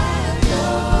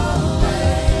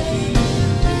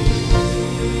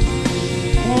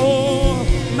 Oh,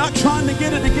 not trying to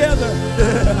get it together,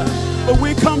 but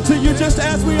we come to you just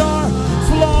as we are,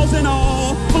 flaws and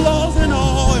all,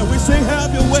 and we say,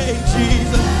 have your way,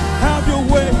 Jesus. Have your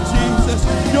way, Jesus.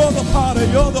 You're the potter,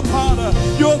 you're the potter,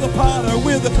 you're the potter,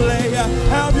 we're the clay.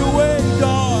 Have your way,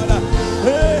 God.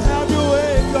 Hey, have your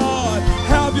way, God.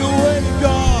 Have your way,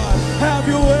 God. Have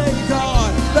your way,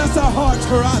 God. That's our heart's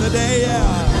cry today,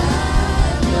 yeah.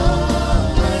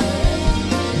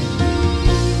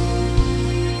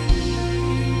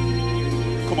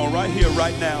 Come on, right here,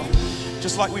 right now.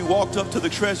 Just like we walked up to the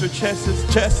treasure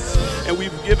chests and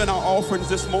we've given our offerings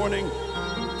this morning.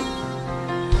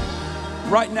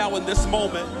 Right now in this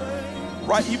moment,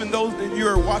 right, even those that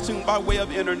you're watching by way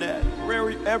of internet,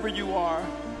 wherever you are,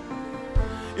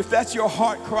 if that's your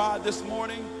heart cry this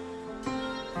morning,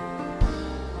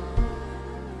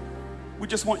 we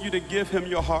just want you to give him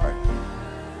your heart.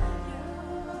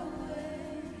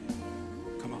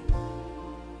 Come on.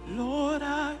 Lord,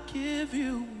 I give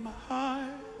you my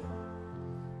heart.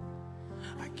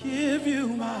 I give you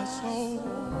my soul.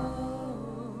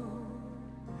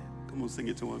 Come on, sing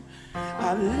it to him.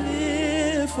 I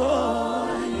live for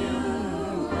you.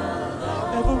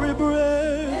 Every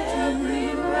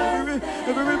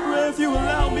breath you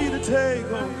allow me to take,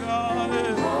 oh God.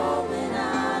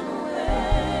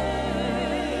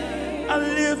 I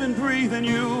live and breathe in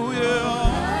you, yeah.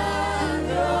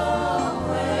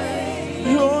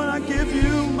 Lord, I give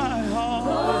you my heart.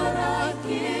 Lord, I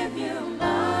give you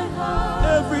my heart.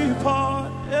 Every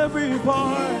part.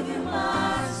 Give you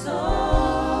my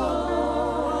soul.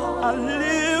 I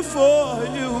live for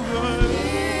you, God.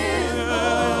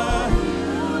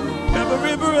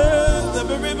 Every breath,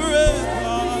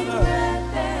 God.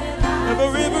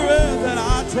 Every breath that I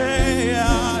take,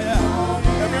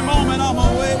 yeah. Every moment I'm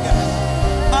awake,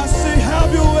 I say,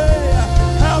 have your way,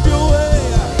 have your way.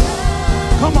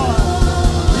 Come on,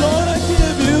 Lord, I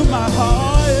give you my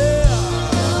heart, yeah.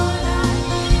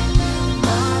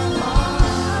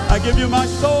 I give you my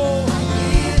soul.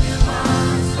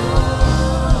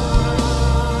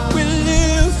 We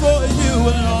live for you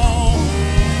alone.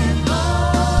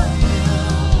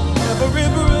 Every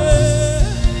breath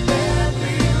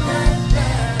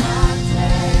that I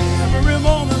take, every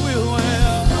moment we'll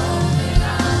wear.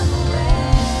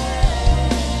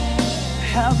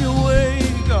 Have your way,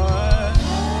 God.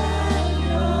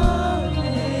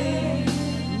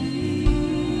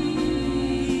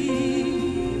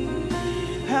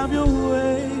 Have your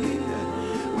way.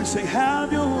 We say,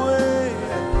 have your way.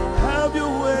 Have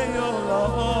your way, oh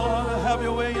Lord. Have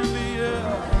your way in me,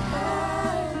 yeah.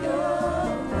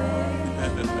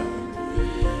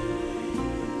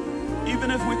 Even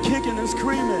if we're kicking and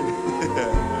screaming,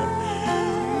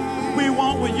 we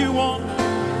want what you want.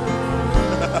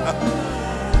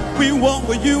 We want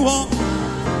what you want.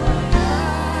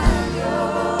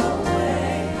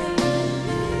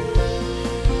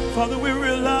 Father, we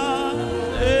realize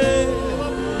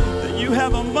that you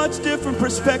have a much different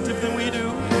perspective than we do.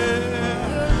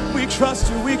 Yeah. We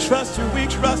trust you, we trust you, we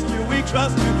trust you, we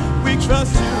trust you, we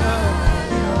trust you.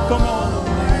 Come on.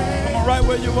 Come on right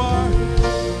where you are.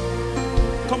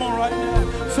 Come on right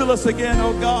now. Fill us again,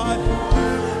 oh God.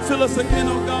 Fill us again,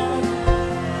 oh God.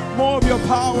 More of your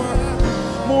power,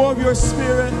 more of your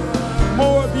spirit,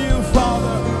 more of you,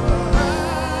 Father.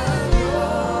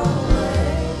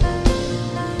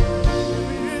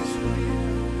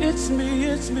 It's me,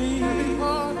 it's me.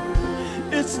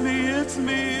 It's me, it's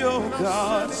me, oh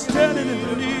God. Standing in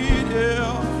the need,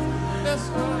 yeah.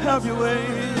 Have your way.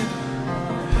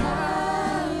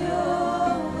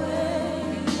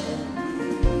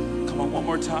 Come on, one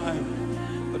more time.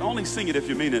 But only sing it if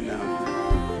you mean it now.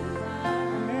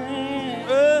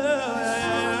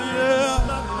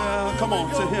 Come on,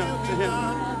 to him, to him.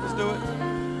 Let's do it.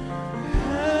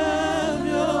 Have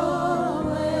your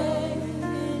way in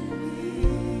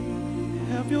me.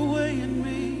 Have your way in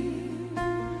me.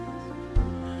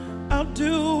 I'll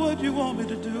do what you want me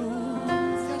to do.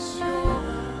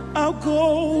 I'll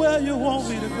go where you want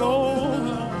me to go.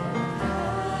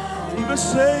 Even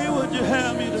say what you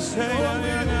have me to say.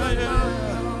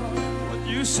 What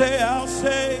you say, I'll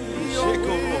say.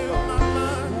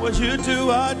 What you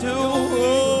do, I do.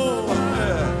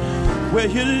 Where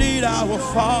you lead, I will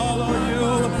follow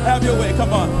you. Have your way,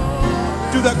 come on.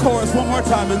 Do that chorus one more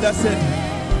time and that's it.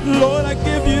 Lord, I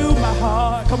give you my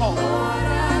heart. Come on. Lord,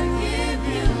 I give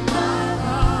you my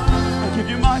heart. I give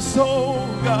you my soul,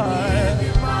 God. Give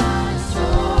you my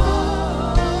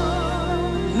soul.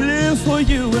 Live for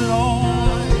you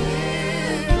alone.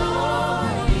 Live for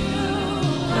you.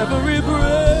 Every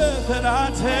breath that I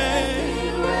take.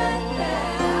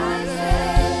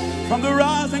 From the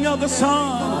rising of the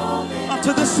sun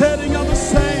unto the setting of the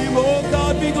same, oh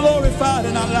God, be glorified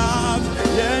in our lives.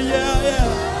 Yeah, yeah, yeah.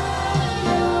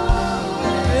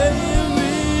 In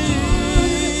me,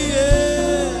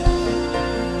 yeah.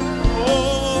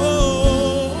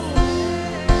 Oh,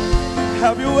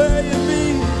 have your way in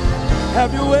me.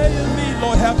 Have your way in me,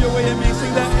 Lord. Have your way in me.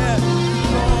 Sing that end,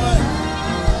 Lord.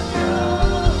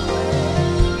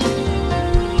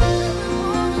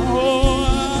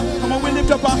 Oh, come on, we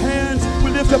lift up our hands.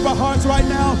 We lift up our hearts right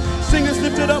now. Singers,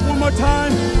 lift it up one more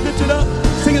time. Lift it up.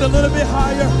 Sing it a little bit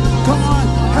higher. Come on.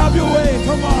 Have your way.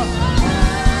 Come on.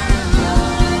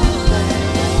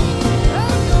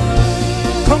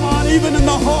 Come on. Even in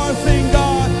the hard thing,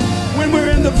 God, when we're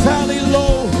in the valley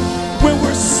low, when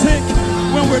we're sick,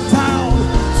 when we're down,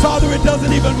 Father, it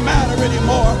doesn't even matter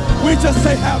anymore. We just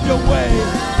say, have your way.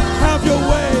 Have your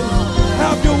way.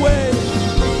 Have your way.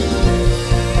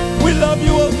 We love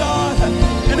you, oh God.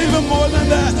 And even more than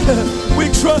that, we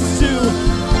trust you.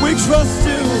 We trust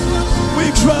you.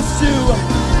 We trust you.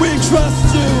 We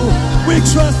trust you. We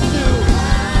trust you.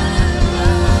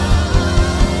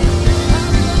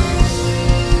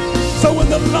 So when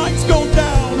the lights go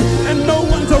down and no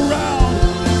one's around,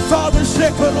 Father,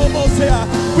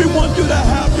 we want you to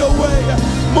have your way.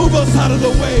 Move us out of the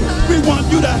way. We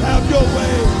want you to have your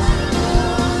way.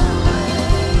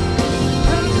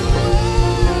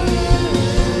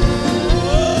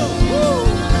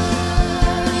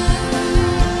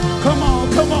 Come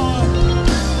on, come on.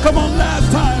 Come on,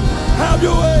 last time. Have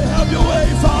your way,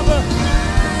 Father.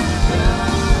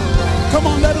 Come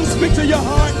on, let him speak to your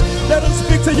heart. Let him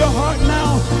speak to your heart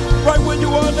now. Right where you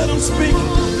are, let him speak.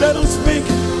 Let him speak.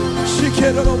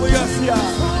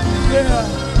 Yeah.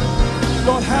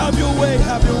 Lord, have your way,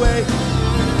 have your way.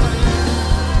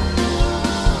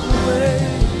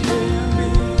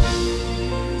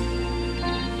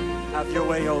 Have your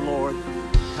way, oh Lord.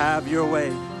 Have your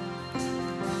way.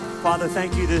 Father,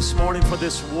 thank you this morning for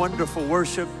this wonderful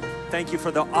worship. Thank you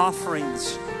for the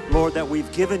offerings, Lord, that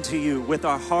we've given to you with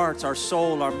our hearts, our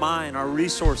soul, our mind, our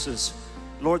resources.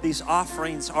 Lord, these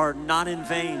offerings are not in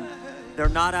vain. They're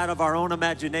not out of our own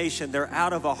imagination. They're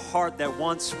out of a heart that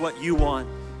wants what you want.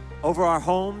 Over our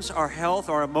homes, our health,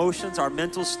 our emotions, our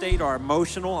mental state, our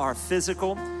emotional, our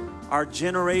physical, our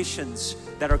generations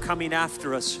that are coming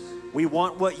after us. We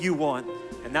want what you want.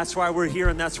 And that's why we're here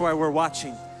and that's why we're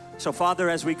watching. So Father,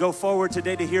 as we go forward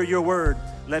today to hear your word,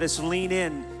 let us lean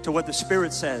in to what the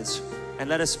Spirit says and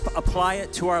let us apply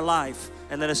it to our life.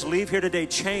 And let us leave here today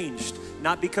changed,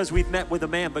 not because we've met with a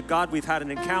man, but God, we've had an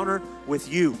encounter with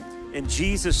you. In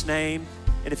Jesus' name.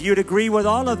 And if you'd agree with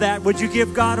all of that, would you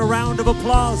give God a round of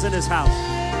applause in his house?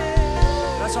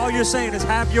 That's all you're saying is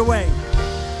have your way.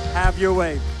 Have your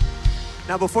way.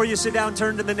 Now, before you sit down,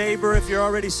 turn to the neighbor. If you're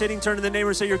already sitting, turn to the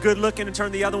neighbor and say you're good looking, and turn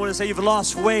to the other one and say you've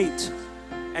lost weight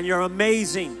and you're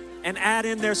amazing. And add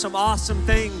in there some awesome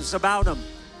things about them.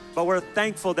 But we're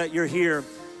thankful that you're here.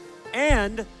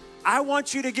 And I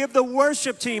want you to give the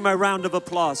worship team a round of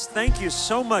applause. Thank you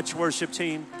so much, worship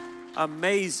team.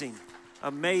 Amazing,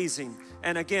 amazing.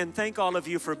 And again, thank all of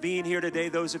you for being here today,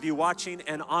 those of you watching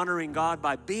and honoring God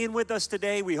by being with us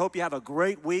today. We hope you have a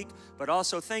great week, but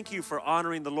also thank you for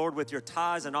honoring the Lord with your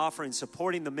tithes and offerings,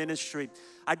 supporting the ministry.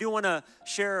 I do want to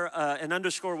share and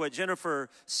underscore what Jennifer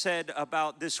said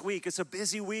about this week. It's a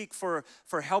busy week for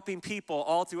helping people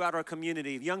all throughout our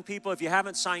community. Young people, if you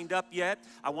haven't signed up yet,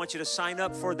 I want you to sign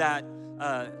up for that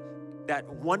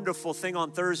wonderful thing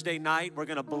on Thursday night. We're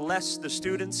going to bless the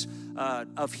students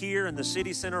of here in the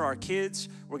city center, our kids.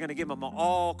 We're going to give them an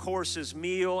all courses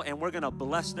meal, and we're going to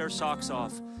bless their socks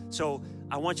off. So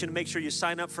I want you to make sure you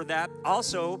sign up for that.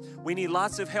 Also, we need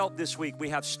lots of help this week. We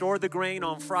have Store the Grain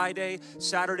on Friday.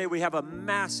 Saturday, we have a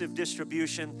massive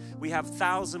distribution. We have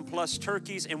 1,000+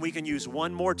 turkeys, and we can use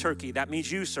one more turkey. That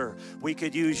means you, sir. We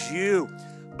could use you.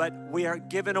 But we are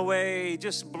giving away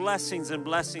just blessings and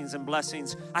blessings and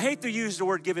blessings. I hate to use the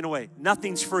word giving away.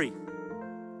 Nothing's free.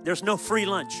 There's no free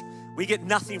lunch. We get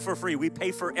nothing for free. We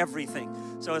pay for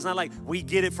everything. So it's not like we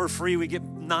get it for free. We get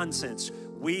nonsense.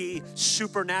 We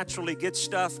supernaturally get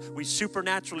stuff. We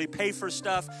supernaturally pay for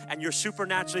stuff. And you're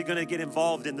supernaturally going to get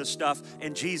involved in the stuff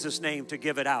in Jesus' name to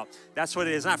give it out. That's what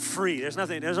it is. Not free. There's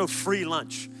no free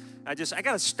lunch. I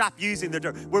got to stop using the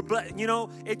dirt.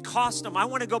 It cost them. I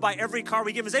want to go buy every car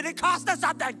we give and say, it cost us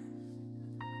something.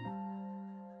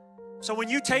 So when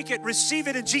you take it, receive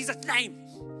it in Jesus' name.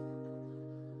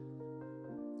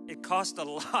 It cost a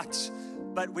lot,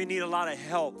 but we need a lot of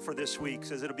help for this week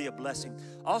because it'll be a blessing.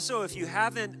 Also, if you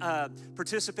haven't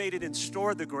participated in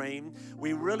Store the Grain,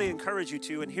 we really encourage you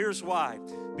to, and here's why.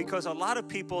 Because a lot of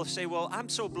people say, well, I'm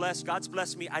so blessed. God's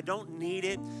blessed me. I don't need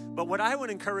it. But what I would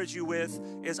encourage you with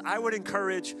is I would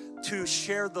encourage to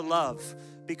share the love.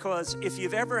 Because if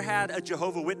you've ever had a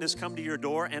Jehovah's Witness come to your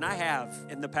door, and I have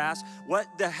in the past, what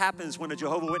happens when a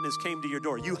Jehovah's Witness came to your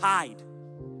door? You hide.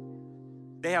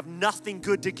 They have nothing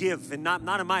good to give, and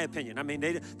not in my opinion. I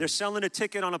mean, they're selling a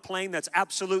ticket on a plane that's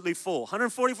absolutely full.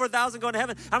 144,000 going to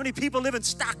heaven. How many people live in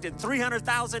Stockton?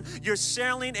 300,000. You're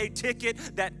selling a ticket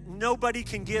that nobody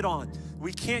can get on.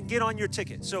 We can't get on your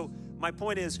ticket. So my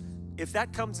point is, if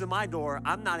that comes to my door,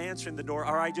 I'm not answering the door,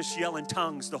 or I just yell in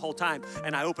tongues the whole time,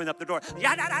 and I open up the door,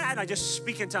 and I just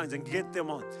speak in tongues and get them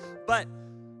on. But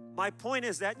my point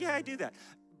is that, I do that.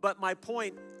 But my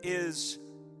point is,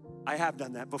 I have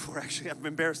done that before, actually. I'm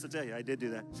embarrassed to tell you I did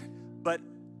do that. But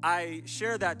I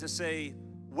share that to say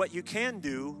what you can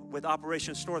do with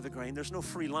Operation Store the Grain. There's no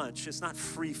free lunch. It's not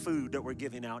free food that we're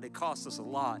giving out. It costs us a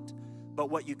lot. But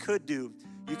what you could do,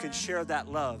 you can share that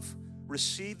love.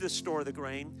 Receive the Store the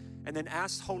Grain, and then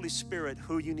ask the Holy Spirit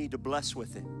who you need to bless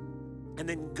with it. And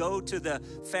then go to the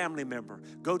family member,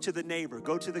 go to the neighbor,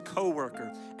 go to the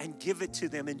coworker, and give it to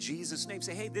them in Jesus' name.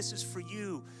 Say, hey, this is for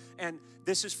you, and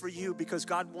this is for you because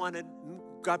God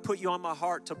put you on my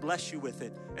heart to bless you with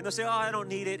it. And they'll say, oh, I don't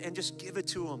need it, and just give it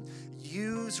to them.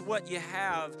 Use what you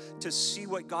have to see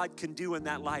what God can do in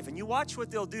that life. And you watch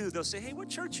what they'll do. They'll say, hey, what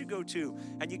church you go to?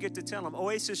 And you get to tell them,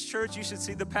 Oasis Church, you should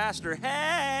see the pastor.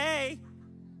 Hey,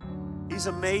 he's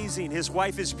amazing. His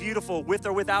wife is beautiful, with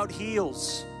or without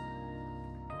heels.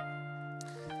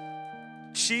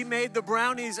 She made the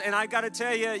brownies, and I got to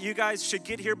tell you, you guys should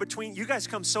get here you guys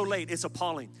come so late, it's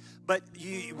appalling. But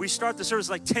we start the service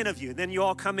like 10 of you, and then you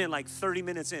all come in like 30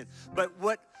 minutes in. But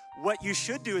what you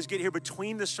should do is get here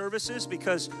between the services,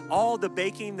 because all the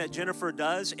baking that Jennifer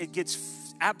does, it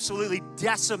gets absolutely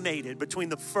decimated between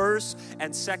the first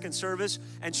and second service.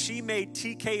 And she made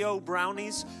TKO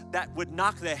brownies that would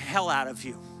knock the hell out of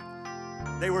you.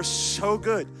 They were so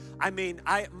good. I mean,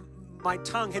 my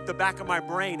tongue hit the back of my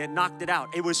brain and knocked it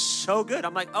out. It was so good.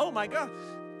 I'm like, oh my God.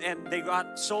 And they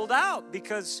got sold out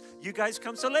because you guys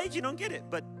come so late, you don't get it.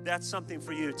 But that's something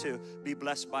for you to be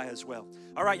blessed by as well.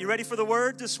 All right, you ready for the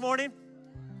word this morning?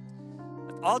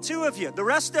 All two of you. The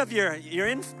rest of you, you're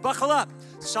in, buckle up.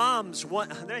 Psalms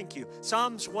 146.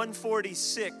 Psalms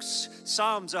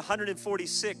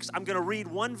 146. I'm going to read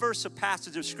one verse of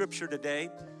passage of scripture today.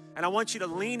 And I want you to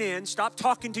lean in, stop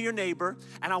talking to your neighbor,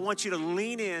 and I want you to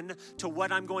lean in to what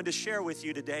I'm going to share with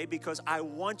you today, because I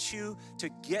want you to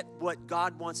get what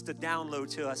God wants to download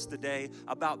to us today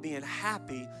about being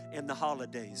happy in the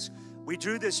holidays. We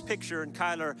drew this picture, and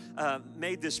Kyler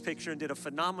made this picture and did a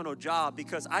phenomenal job,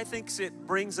 because I think it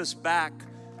brings us back.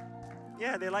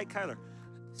 Yeah, they like Kyler.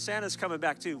 Santa's coming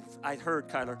back too, I heard,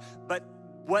 Kyler. But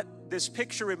what this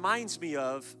picture reminds me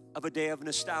of a day of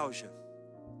nostalgia.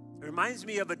 It reminds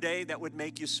me of a day that would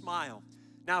make you smile.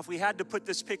 Now, if we had to put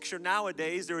this picture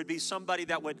nowadays, there would be somebody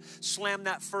that would slam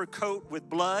that fur coat with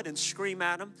blood and scream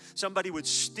at him. Somebody would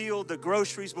steal the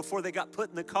groceries before they got put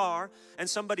in the car. And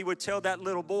somebody would tell that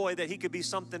little boy that he could be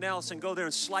something else and go there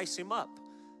and slice him up.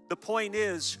 The point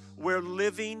is, we're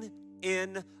living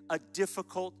in a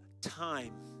difficult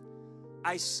time.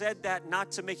 I said that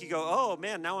not to make you go, oh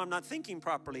man, now I'm not thinking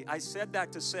properly. I said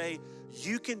that to say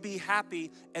you can be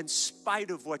happy in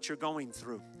spite of what you're going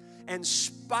through. In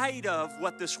spite of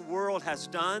what this world has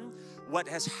done, what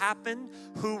has happened,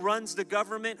 who runs the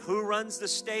government, who runs the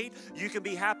state, you can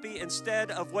be happy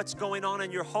instead of what's going on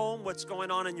in your home, what's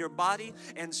going on in your body.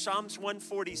 In Psalms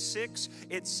 146,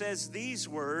 it says these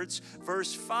words,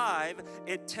 verse 5,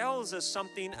 it tells us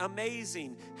something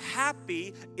amazing.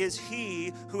 Happy is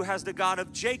he who has the God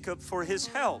of Jacob for his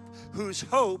help, whose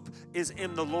hope is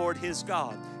in the Lord his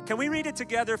God. Can we read it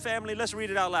together, family? Let's read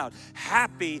it out loud.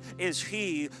 Happy is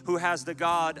he who has the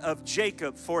God of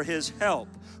Jacob for his help,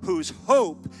 whose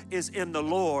hope is in the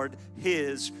Lord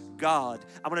his God.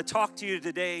 I'm going to talk to you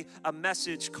today a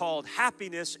message called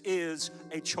Happiness is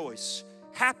a Choice.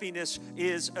 Happiness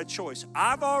is a choice.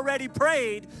 I've already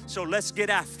prayed, so let's get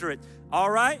after it.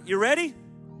 All right, you ready?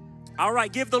 All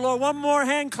right, give the Lord one more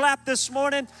hand clap this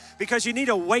morning because you need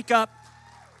to wake up.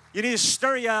 You need to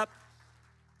stir you up.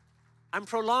 I'm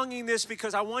prolonging this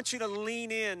because I want you to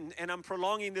lean in, and I'm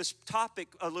prolonging this topic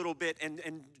a little bit and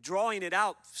drawing it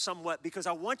out somewhat because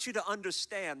I want you to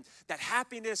understand that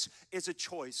happiness is a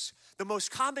choice. The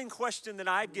most common question that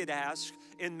I get asked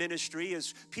in ministry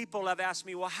is people have asked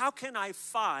me, well, how can I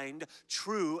find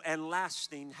true and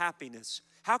lasting happiness?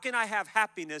 How can I have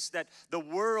happiness that the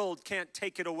world can't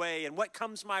take it away and what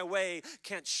comes my way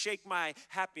can't shake my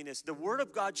happiness? The Word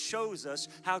of God shows us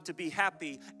how to be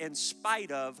happy in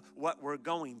spite of what we're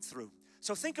going through.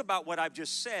 So think about what I've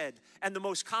just said, and the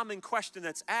most common question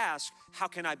that's asked, how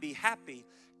can I be happy?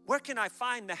 Where can I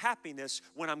find the happiness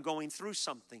when I'm going through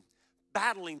something?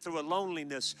 Battling through a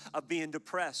loneliness of being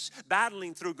depressed,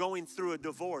 battling through going through a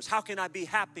divorce. How can I be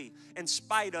happy in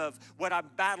spite of what I'm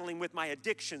battling with my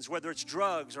addictions, whether it's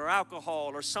drugs or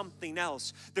alcohol or something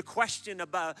else? The question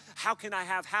about how can I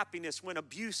have happiness when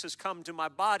abuse has come to my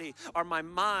body or my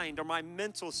mind or my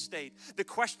mental state? The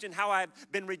question how I've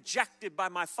been rejected by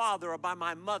my father or by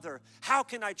my mother. How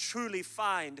can I truly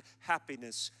find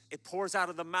happiness? It pours out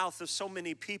of the mouth of so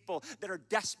many people that are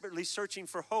desperately searching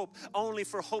for hope, only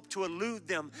for hope to elude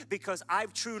them because I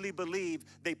truly believe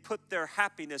they put their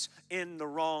happiness in the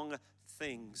wrong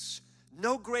things.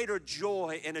 No greater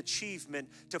joy and achievement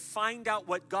to find out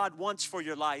what God wants for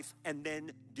your life and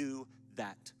then do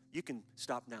that. You can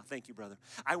stop now. Thank you, brother.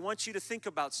 I want you to think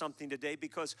about something today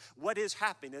because what is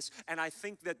happiness? And I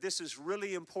think that this is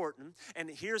really important. And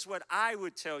here's what I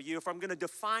would tell you. If I'm going to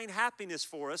define happiness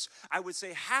for us, I would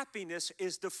say happiness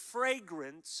is the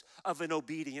fragrance of an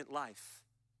obedient life.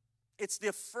 It's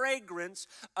the fragrance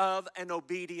of an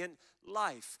obedient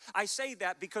life. I say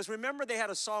that because remember they had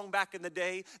a song back in the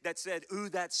day that said, ooh,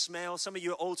 that smell. Some of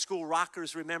you old school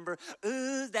rockers remember,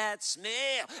 ooh, that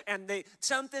smell. And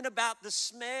something about the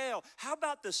smell. How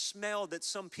about the smell that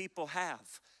some people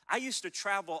have? I used to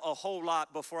travel a whole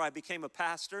lot before I became a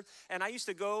pastor, and I used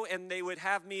to go and they would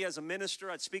have me as a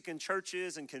minister. I'd speak in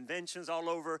churches and conventions all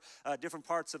over different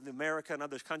parts of America and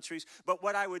other countries. But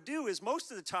what I would do is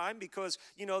most of the time, because,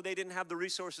 you know, they didn't have the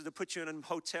resources to put you in a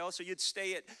hotel, so you'd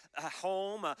stay at a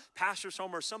home, a pastor's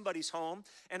home or somebody's home.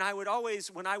 And I would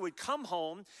always, when I would come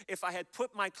home, if I had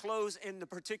put my clothes in the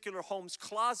particular home's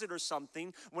closet or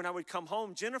something, when I would come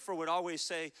home, Jennifer would always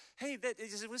say, hey,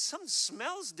 something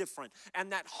smells different.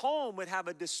 And that home would have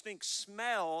a distinct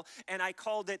smell, and I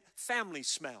called it family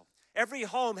smell. Every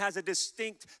home has a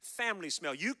distinct family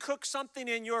smell. You cook something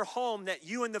in your home that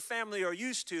you and the family are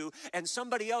used to, and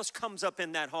somebody else comes up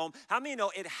in that home. How many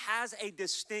know it has a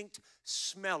distinct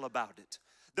smell about it?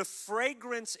 The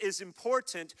fragrance is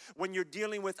important when you're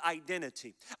dealing with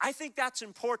identity. I think that's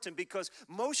important because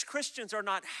most Christians are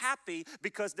not happy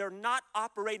because they're not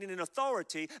operating in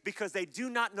authority because they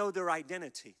do not know their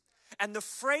identity. And the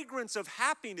fragrance of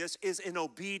happiness is an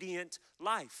obedient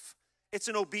life. It's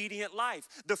an obedient life.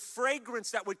 The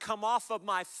fragrance that would come off of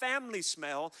my family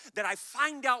smell, that I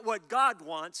find out what God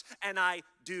wants and I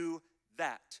do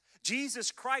that.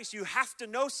 Jesus Christ, you have to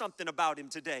know something about him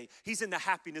today. He's in the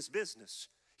happiness business.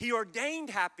 He ordained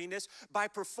happiness by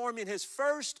performing his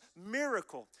first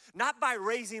miracle, not by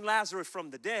raising Lazarus from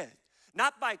the dead.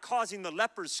 Not by causing the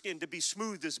leper's skin to be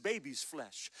smooth as baby's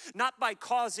flesh. Not by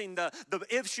causing the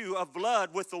issue of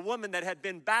blood with the woman that had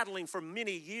been battling for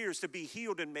many years to be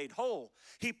healed and made whole.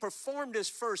 He performed his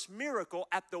first miracle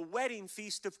at the wedding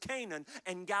feast of Canaan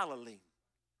in Galilee.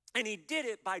 And he did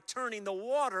it by turning the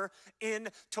water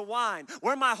into wine.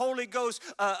 Where my Holy Ghost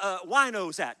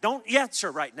winos at? Don't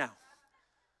answer right now.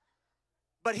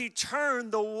 But he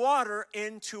turned the water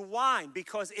into wine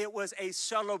because it was a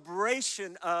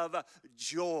celebration of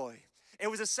joy. It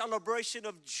was a celebration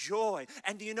of joy.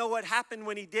 And do you know what happened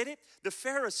when he did it? The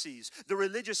Pharisees, the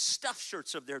religious stuffed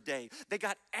shirts of their day, they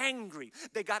got angry.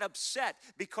 They got upset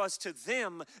because to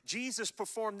them, Jesus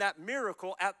performed that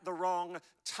miracle at the wrong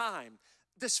time.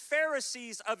 The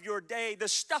Pharisees of your day, the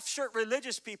stuffed shirt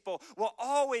religious people, will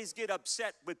always get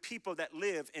upset with people that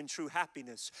live in true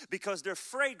happiness because their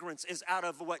fragrance is out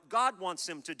of what God wants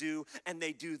them to do, and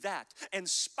they do that in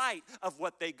spite of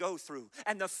what they go through.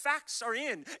 And the facts are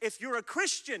in. If you're a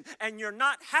Christian and you're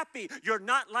not happy, you're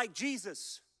not like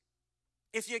Jesus.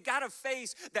 If you got a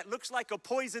face that looks like a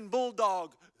poison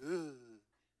bulldog,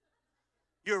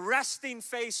 your resting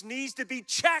face needs to be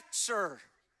checked, sir.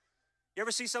 You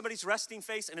ever see somebody's resting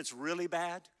face and it's really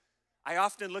bad? I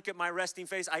often look at my resting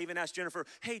face. I even ask Jennifer,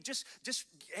 hey,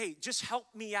 just help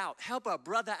me out. Help a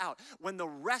brother out. When the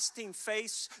resting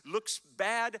face looks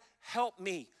bad, help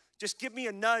me. Just give me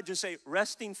a nudge and say,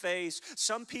 resting face.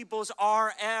 Some people's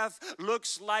RF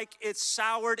looks like it's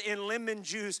soured in lemon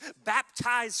juice.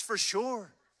 Baptized for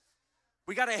sure.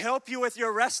 We got to help you with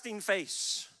your resting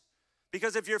face.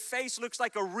 Because if your face looks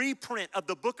like a reprint of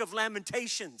the book of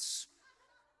Lamentations,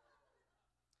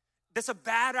 that's a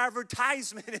bad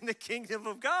advertisement in the kingdom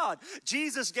of God.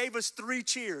 Jesus gave us 3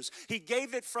 cheers. He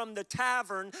gave it from the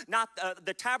tavern, not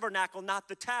the tabernacle, not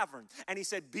the tavern. And he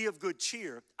said, be of good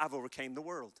cheer, I've overcame the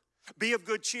world. Be of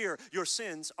good cheer, your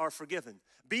sins are forgiven.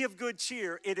 Be of good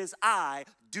cheer, it is I,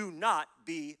 do not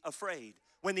be afraid.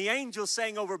 When the angels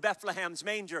sang over Bethlehem's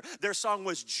manger, their song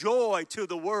was joy to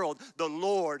the world, the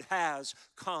Lord has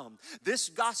come. This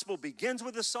gospel begins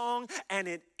with a song and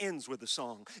it ends with a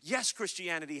song. Yes,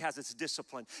 Christianity has its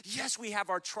discipline. Yes, we have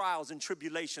our trials and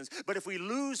tribulations. But if we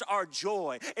lose our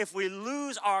joy, if we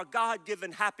lose our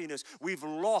God-given happiness, we've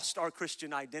lost our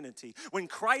Christian identity. When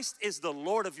Christ is the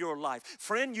Lord of your life,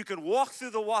 friend, you can walk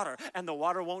through the water and the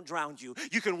water won't drown you.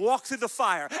 You can walk through the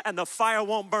fire and the fire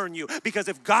won't burn you. Because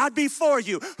if God be for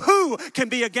you, who can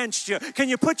be against you? Can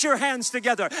you put your hands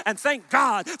together and thank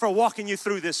God for walking you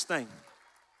through this thing?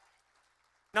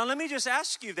 Now, let me just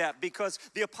ask you that because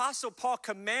the Apostle Paul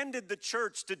commanded the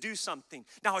church to do something.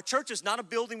 Now, a church is not a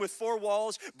building with 4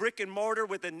 walls, brick and mortar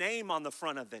with a name on the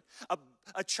front of it.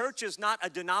 A church is not a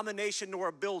denomination nor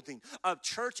a building. A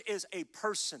church is a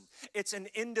person. It's an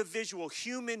individual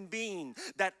human being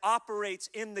that operates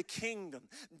in the kingdom.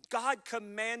 God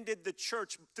commanded the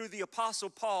church through the Apostle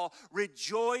Paul,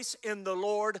 rejoice in the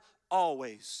Lord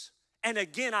always. And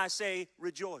again, I say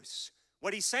rejoice.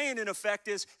 What he's saying, in effect,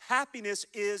 is happiness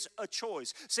is a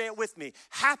choice. Say it with me.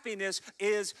 Happiness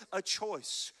is a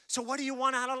choice. So what do you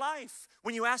want out of life?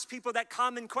 When you ask people that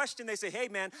common question, they say, hey,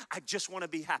 man, I just want to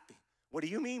be happy. What do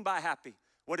you mean by happy?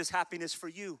 What is happiness for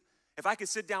you? If I could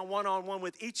sit down one-on-one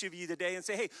with each of you today and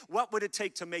say, hey, what would it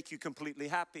take to make you completely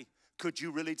happy? Could you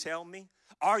really tell me?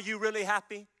 Are you really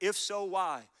happy? If so,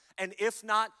 why? And if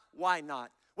not, why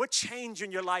not? What change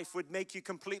in your life would make you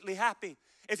completely happy?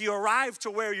 If you arrive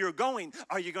to where you're going,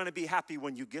 are you going to be happy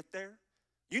when you get there?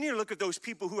 You need to look at those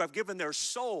people who have given their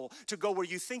soul to go where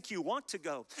you think you want to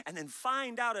go and then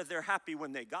find out if they're happy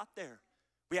when they got there.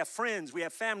 We have friends, we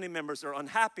have family members that are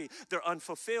unhappy, they're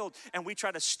unfulfilled, and we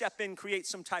try to step in, create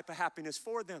some type of happiness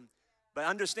for them. But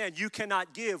understand, you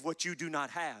cannot give what you do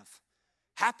not have.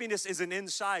 Happiness is an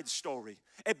inside story.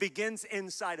 It begins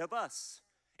inside of us.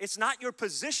 It's not your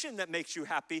position that makes you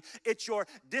happy, it's your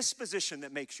disposition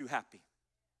that makes you happy.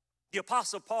 The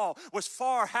Apostle Paul was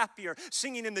far happier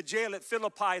singing in the jail at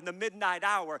Philippi in the midnight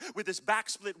hour with his back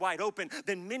split wide open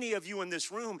than many of you in this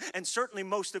room and certainly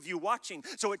most of you watching.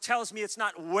 So it tells me it's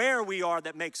not where we are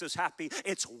that makes us happy,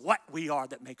 it's what we are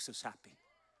that makes us happy.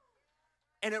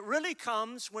 And it really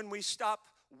comes when we stop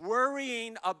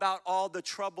worrying about all the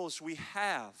troubles we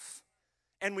have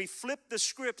and we flip the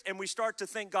script and we start to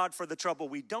thank God for the trouble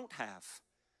we don't have.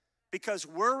 Because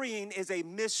worrying is a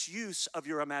misuse of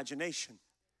your imagination.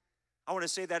 I want to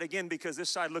say that again because this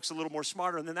side looks a little more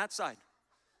smarter than that side.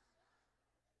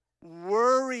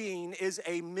 Worrying is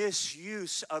a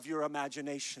misuse of your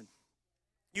imagination.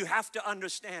 You have to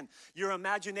understand your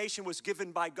imagination was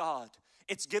given by God.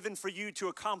 It's given for you to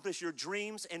accomplish your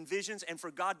dreams and visions and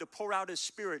for God to pour out His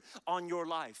Spirit on your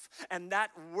life. And that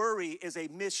worry is a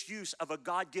misuse of a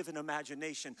God-given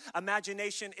imagination.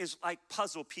 Imagination is like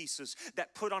puzzle pieces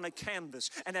that put on a canvas.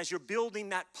 And as you're building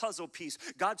that puzzle piece,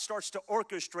 God starts to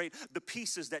orchestrate the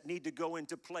pieces that need to go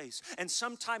into place. And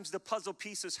sometimes the puzzle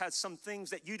pieces has some things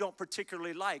that you don't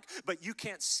particularly like, but you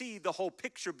can't see the whole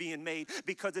picture being made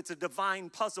because it's a divine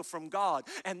puzzle from God.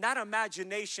 And that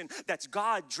imagination that's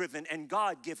God-driven and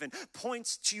God-given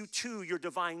points you to your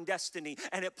divine destiny,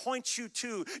 and it points you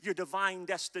to your divine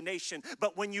destination.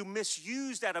 But when you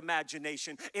misuse that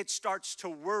imagination, it starts to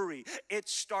worry. It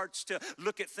starts to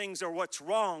look at things or what's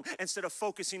wrong instead of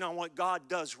focusing on what God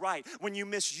does right. When you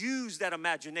misuse that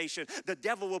imagination, the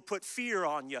devil will put fear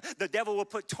on you. The devil will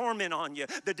put torment on you.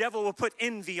 The devil will put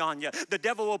envy on you. The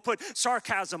devil will put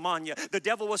sarcasm on you. The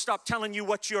devil will stop telling you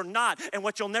what you're not and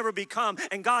what you'll never become.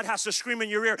 And God has to scream in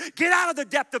your ear, get out of the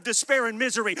depth of despair and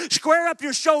misery. Square up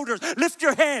your shoulders. Lift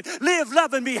your head. Live,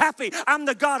 love, and be happy. I'm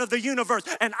the God of the universe,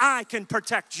 and I can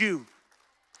protect you.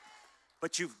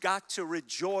 But you've got to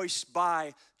rejoice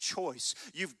by choice.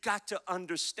 You've got to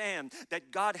understand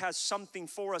that God has something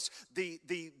for us.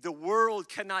 The world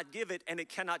cannot give it, and it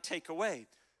cannot take away.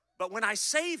 But when I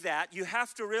say that, you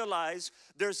have to realize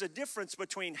there's a difference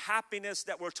between happiness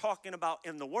that we're talking about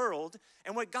in the world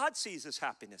and what God sees as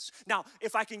happiness. Now,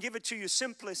 if I can give it to you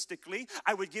simplistically,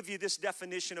 I would give you this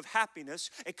definition of happiness.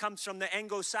 It comes from the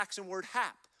Anglo-Saxon word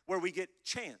hap, where we get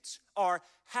chance or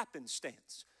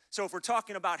happenstance. So if we're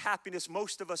talking about happiness,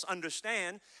 most of us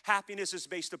understand happiness is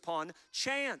based upon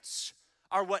chance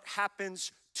or what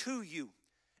happens to you.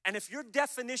 And if your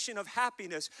definition of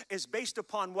happiness is based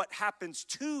upon what happens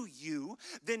to you,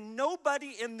 then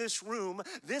nobody in this room,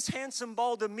 this handsome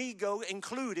bald amigo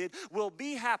included, will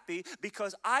be happy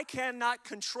because I cannot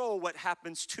control what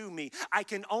happens to me. I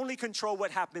can only control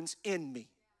what happens in me.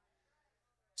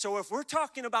 So if we're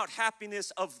talking about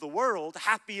happiness of the world,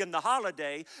 happy in the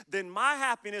holiday, then my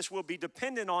happiness will be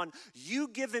dependent on you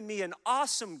giving me an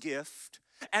awesome gift,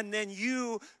 and then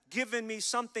you giving me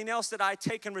something else that I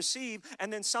take and receive,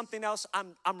 and then something else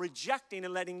I'm rejecting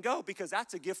and letting go, because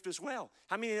that's a gift as well.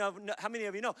 How many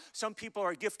of you know some people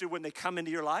are gifted when they come into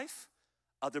your life?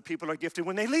 Other people are gifted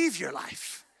when they leave your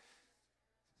life.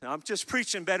 Now, I'm just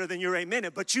preaching better than your amen,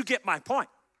 but you get my point.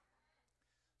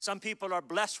 Some people are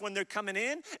blessed when they're coming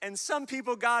in, and some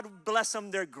people, God bless them,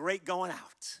 they're great going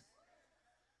out.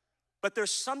 But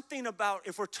there's something about,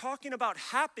 if we're talking about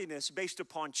happiness based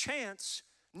upon chance,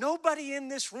 nobody in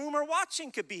this room or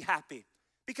watching could be happy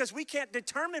because we can't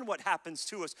determine what happens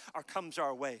to us or comes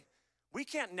our way. We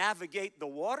can't navigate the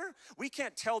water. We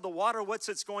can't tell the water what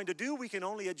it's going to do. We can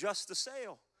only adjust the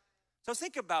sail. So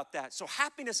think about that. So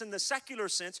happiness in the secular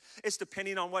sense is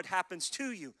depending on what happens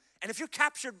to you. And if you're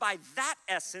captured by that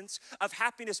essence of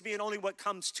happiness being only what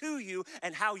comes to you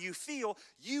and how you feel,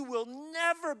 you will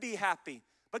never be happy.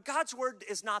 But God's word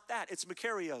is not that. It's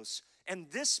makarios. And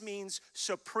this means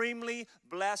supremely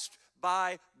blessed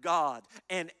by God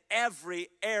in every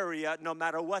area, no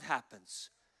matter what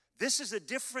happens. This is a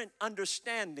different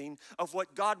understanding of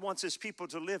what God wants His people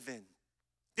to live in.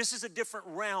 This is a different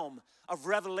realm of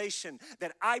revelation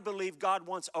that I believe God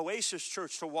wants Oasis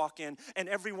Church to walk in, and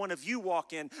every one of you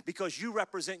walk in, because you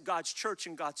represent God's church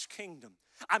and God's kingdom.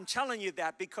 I'm telling you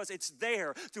that because it's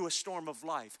there through a storm of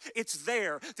life. It's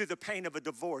there through the pain of a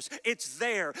divorce. It's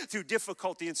there through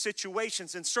difficulty and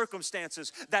situations and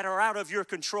circumstances that are out of your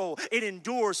control. It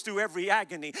endures through every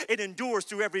agony. It endures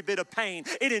through every bit of pain.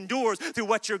 It endures through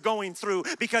what you're going through,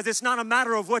 because it's not a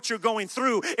matter of what you're going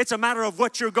through. It's a matter of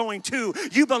what you're going to.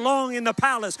 You belong in the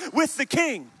palace with the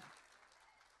King.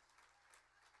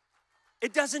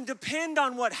 It doesn't depend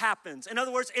on what happens. In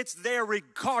other words, it's there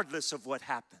regardless of what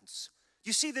happens.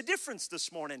 You see the difference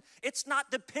this morning. It's not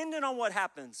dependent on what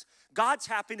happens. God's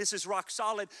happiness is rock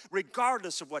solid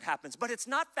regardless of what happens. But it's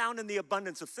not found in the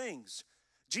abundance of things.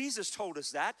 Jesus told us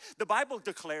that. The Bible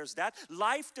declares that.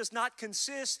 Life does not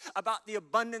consist about the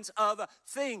abundance of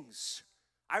things.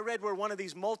 I read where one of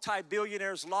these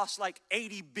multi-billionaires lost like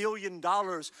 $80 billion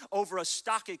over a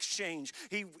stock exchange.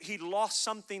 He lost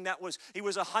something that he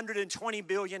was 120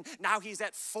 billion. Now he's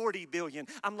at 40 billion.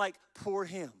 I'm like, poor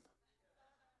him.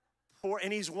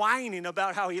 And he's whining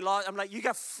about how he lost. I'm like, you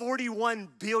got $41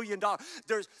 billion.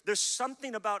 There's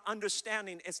something about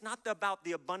understanding. It's not about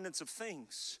the abundance of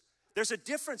things. There's a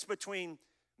difference between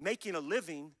making a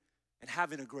living and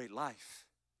having a great life.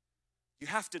 You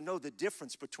have to know the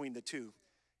difference between the two.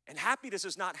 And happiness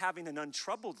is not having an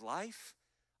untroubled life.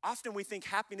 Often we think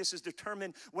happiness is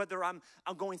determined whether I'm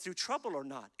going through trouble or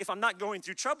not. If I'm not going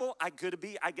through trouble, I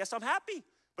guess I'm happy.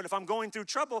 But if I'm going through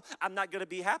trouble, I'm not going to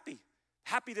be happy.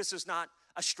 Happiness is not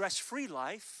a stress-free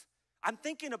life. I'm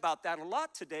thinking about that a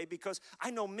lot today because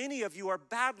I know many of you are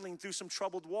battling through some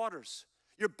troubled waters.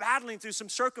 You're battling through some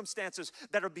circumstances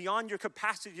that are beyond your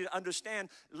capacity to understand,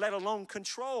 let alone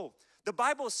control. The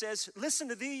Bible says, listen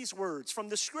to these words from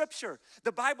the scripture.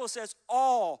 The Bible says,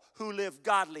 all who live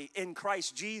godly in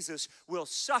Christ Jesus will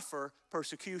suffer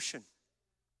persecution.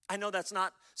 I know that's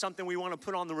not something we want to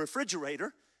put on the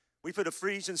refrigerator. We put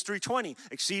Ephesians 3:20,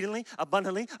 exceedingly,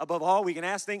 abundantly, above all we can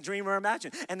ask, think, dream, or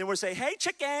imagine. And then we'll say, hey,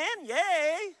 chicken,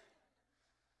 yay.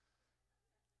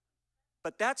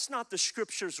 But that's not the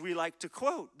scriptures we like to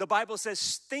quote. The Bible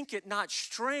says, think it not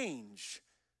strange,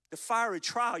 the fiery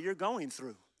trial you're going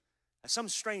through. Some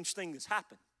strange thing has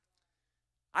happened.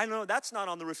 I know that's not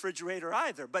on the refrigerator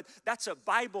either, but that's a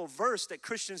Bible verse that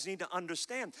Christians need to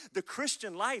understand. The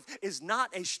Christian life is not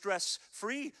a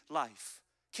stress-free life.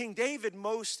 King David,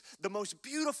 the most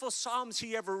beautiful psalms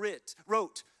he ever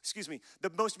wrote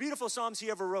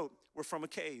were from a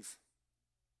cave.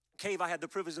 Cave I had the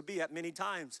privilege to be at many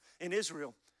times in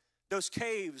Israel. Those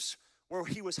caves where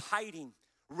he was hiding,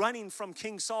 running from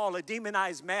King Saul, a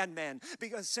demonized madman,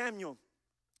 because Samuel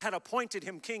had appointed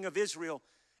him king of Israel,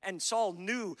 and Saul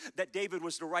knew that David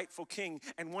was the rightful king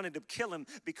and wanted to kill him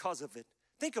because of it.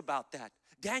 Think about that.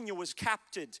 Daniel was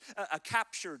captured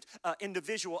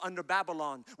individual under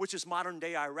Babylon, which is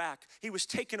modern-day Iraq. He was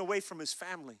taken away from his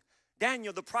family.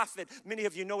 Daniel, the prophet, many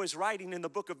of you know his writing in the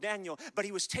book of Daniel, but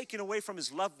he was taken away from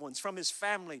his loved ones, from his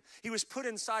family. He was put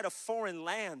inside a foreign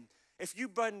land. If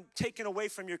you've been taken away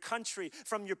from your country,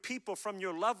 from your people, from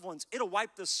your loved ones, it'll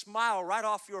wipe the smile right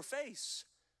off your face.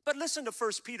 But listen to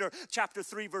 1 Peter chapter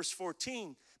 3, verse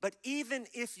 14. But even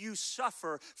if you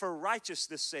suffer for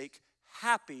righteousness' sake,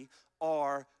 happy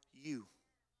are you.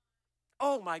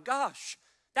 Oh my gosh.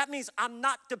 That means I'm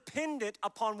not dependent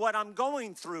upon what I'm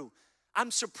going through. I'm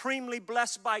supremely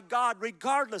blessed by God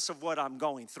regardless of what I'm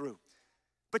going through.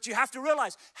 But you have to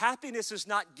realize happiness is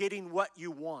not getting what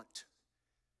you want.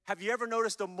 Have you ever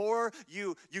noticed the more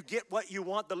you get what you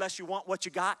want, the less you want what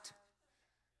you got?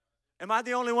 Am I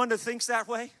the only one that thinks that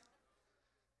way?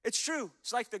 It's true.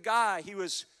 It's like the guy,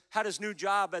 had his new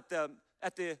job at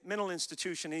the mental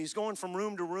institution, and he's going from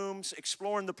room to room,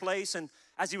 exploring the place, and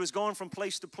as he was going from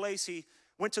place to place, he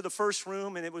went to the first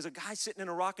room, and it was a guy sitting in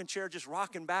a rocking chair just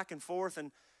rocking back and forth,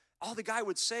 and all the guy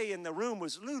would say in the room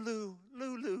was, Lulu,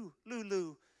 Lulu,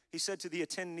 Lulu. He said to the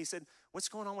attendant, he said, what's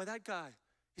going on with that guy?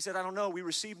 He said, I don't know. We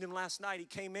received him last night. He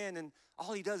came in, and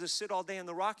all he does is sit all day in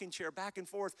the rocking chair back and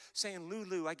forth saying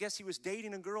Lulu. I guess he was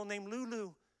dating a girl named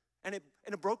Lulu, and it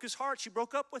broke his heart. She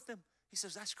broke up with him. He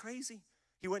says, that's crazy.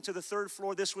 He went to the third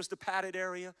floor. This was the padded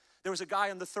area. There was a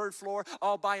guy on the third floor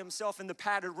all by himself in the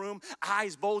padded room,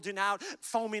 eyes bulging out,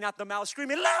 foaming at the mouth,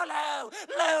 screaming, Lulu,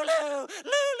 Lulu,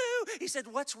 Lulu. He said,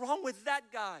 what's wrong with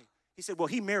that guy? He said, well,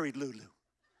 he married Lulu.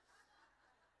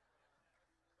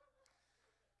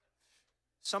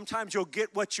 Sometimes you'll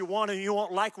get what you want and you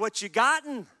won't like what you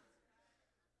gotten.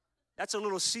 That's a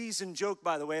little seasoned joke,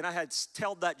 by the way, and I had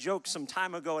told that joke some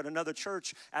time ago at another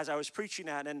church as I was preaching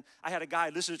at, and I had a guy,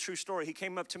 this is a true story, he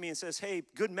came up to me and says, hey,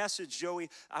 good message, Joey,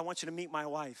 I want you to meet my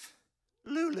wife,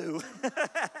 Lulu.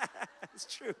 It's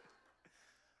true.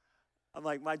 I'm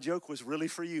like, my joke was really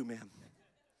for you, man.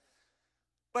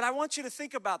 But I want you to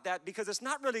think about that because it's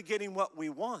not really getting what we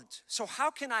want. So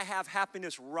how can I have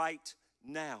happiness right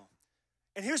now?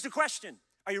 And here's the question.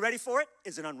 Are you ready for it?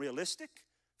 Is it unrealistic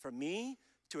for me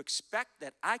to expect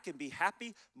that I can be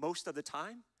happy most of the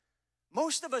time?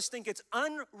 Most of us think it's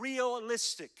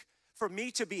unrealistic for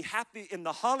me to be happy in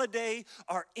the holiday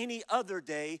or any other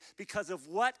day because of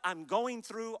what I'm going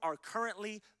through or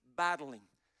currently battling.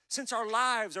 Since our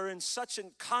lives are in such a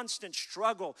constant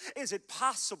struggle, is it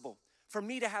possible for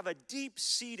me to have a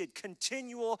deep-seated,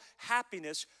 continual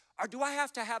happiness? Or do I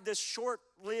have to have this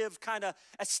short-lived kind of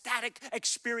ecstatic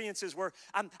experiences where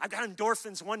I've got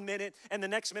endorphins one minute and the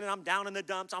next minute I'm down in the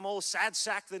dumps, I'm old sad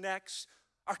sack the next?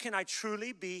 Or can I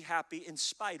truly be happy in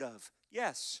spite of?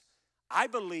 Yes, I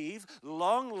believe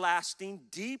long-lasting,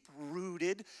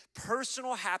 deep-rooted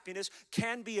personal happiness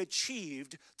can be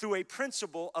achieved through a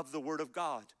principle of the Word of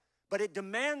God. But it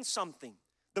demands something.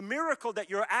 The miracle that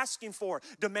you're asking for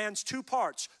demands two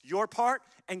parts, your part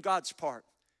and God's part.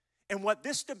 And what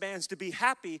this demands to be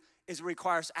happy is it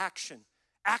requires action.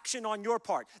 Action on your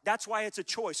part. That's why it's a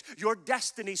choice. Your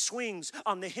destiny swings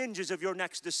on the hinges of your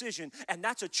next decision. And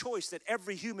that's a choice that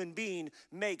every human being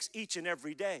makes each and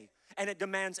every day. And it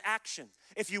demands action.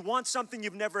 If you want something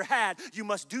you've never had, you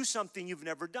must do something you've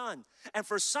never done. And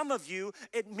for some of you,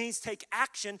 it means take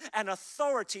action and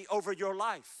authority over your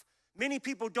life. Many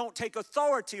people don't take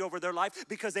authority over their life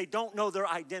because they don't know their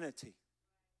identity.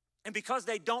 And because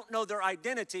they don't know their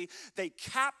identity, they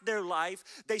cap their life,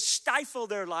 they stifle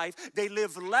their life, they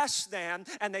live less than,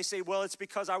 and they say, well, it's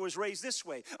because I was raised this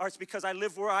way, or it's because I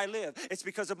live where I live, it's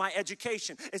because of my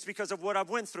education, it's because of what I've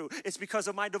went through, it's because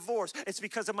of my divorce, it's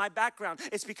because of my background,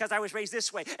 it's because I was raised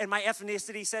this way, and my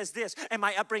ethnicity says this, and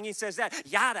my upbringing says that,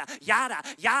 yada, yada,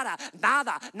 yada,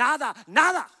 nada, nada,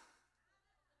 nada.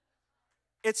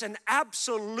 It's an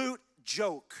absolute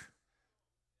joke.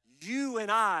 You and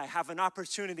I have an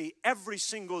opportunity every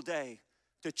single day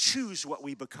to choose what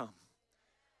we become.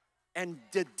 And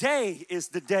today is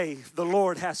the day the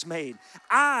Lord has made.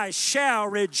 I shall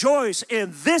rejoice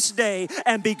in this day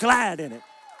and be glad in it.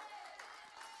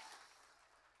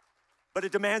 But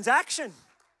it demands action.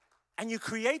 And you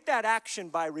create that action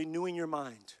by renewing your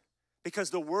mind.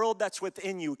 Because the world that's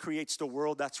within you creates the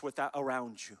world that's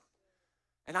around you.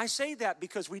 And I say that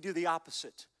because we do the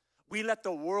opposite. We let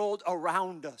the world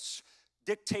around us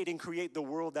dictate and create the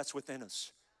world that's within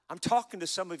us. I'm talking to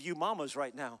some of you mamas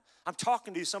right now. I'm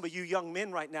talking to some of you young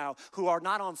men right now who are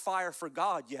not on fire for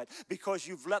God yet because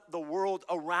you've let the world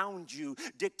around you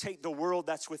dictate the world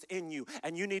that's within you.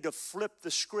 And you need to flip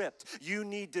the script. You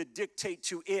need to dictate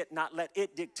to it, not let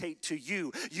it dictate to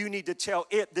you. You need to tell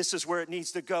it this is where it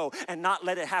needs to go and not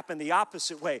let it happen the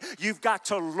opposite way. You've got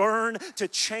to learn to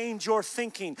change your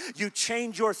thinking. You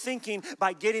change your thinking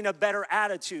by getting a better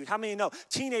attitude. How many know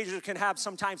teenagers can have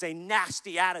sometimes a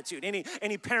nasty attitude?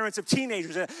 Any parents of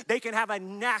teenagers, they can have a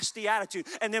nasty attitude,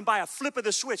 and then by a flip of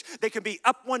the switch, they can be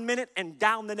up 1 minute and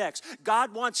down the next.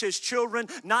 God wants his children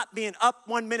not being up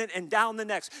 1 minute and down the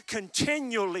next,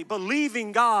 continually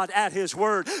believing God at his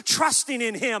word, trusting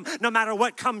in him no matter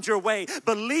what comes your way,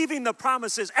 believing the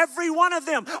promises. Every one of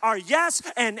them are yes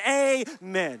and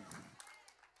amen.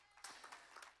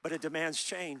 But it demands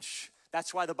change.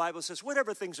 That's why the Bible says,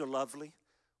 whatever things are lovely,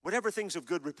 whatever things of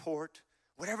good report,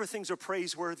 whatever things are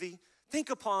praiseworthy, think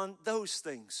upon those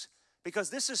things, because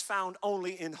this is found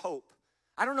only in hope.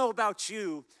 I don't know about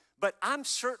you, but I'm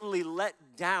certainly let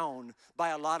down by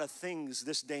a lot of things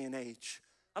this day and age.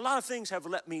 A lot of things have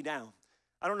let me down.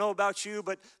 I don't know about you,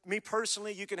 but me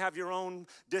personally, you can have your own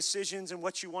decisions and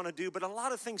what you want to do, but a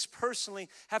lot of things personally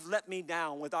have let me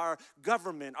down with our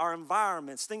government, our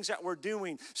environments, things that we're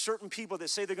doing. Certain people that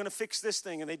say they're going to fix this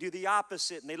thing and they do the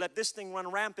opposite, and they let this thing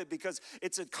run rampant because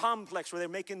it's a complex where they're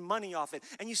making money off it.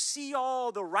 And you see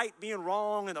all the right being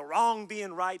wrong and the wrong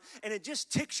being right, and it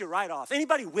just ticks you right off.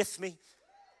 Anybody with me?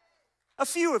 A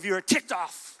few of you are ticked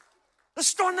off. Let's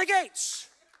storm the gates.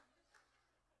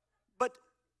 But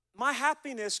my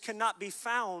happiness cannot be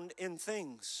found in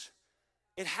things.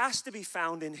 It has to be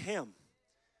found in him.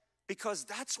 Because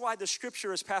that's why the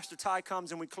scripture, as Pastor Ty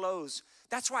comes and we close,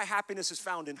 that's why happiness is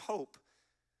found in hope.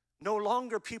 No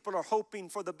longer people are hoping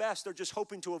for the best. They're just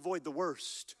hoping to avoid the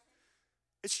worst.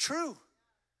 It's true.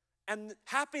 And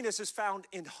happiness is found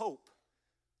in hope.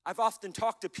 I've often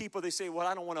talked to people, they say, well,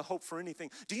 I don't want to hope for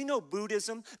anything. Do you know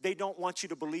Buddhism, they don't want you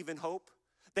to believe in hope?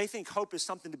 They think hope is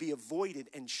something to be avoided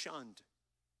and shunned.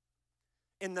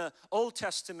 In the Old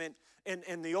Testament,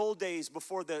 in the old days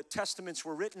before the Testaments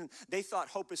were written, they thought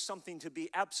hope is something to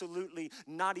be absolutely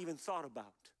not even thought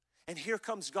about. And here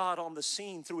comes God on the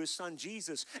scene through his son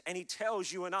Jesus, and he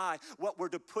tells you and I what we're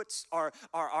to put our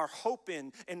hope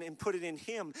in and put it in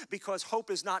him, because hope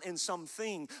is not in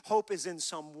something, hope is in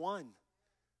someone.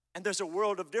 And there's a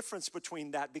world of difference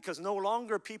between that, because no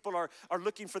longer people are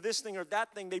looking for this thing or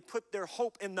that thing. They put their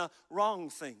hope in the wrong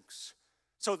things.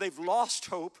 So they've lost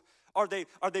hope. Are they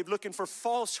looking for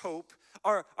false hope,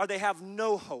 or they have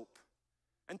no hope?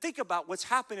 And think about what's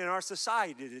happening in our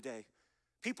society today.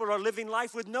 People are living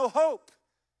life with no hope.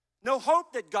 No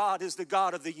hope that God is the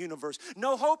God of the universe.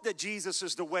 No hope that Jesus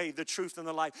is the way, the truth, and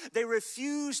the life. They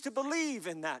refuse to believe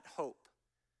in that hope.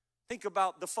 Think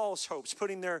about the false hopes,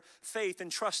 putting their faith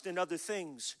and trust in other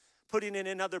things, putting it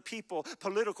in other people,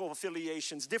 political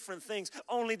affiliations, different things,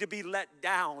 only to be let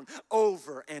down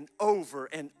over and over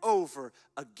and over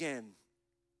again.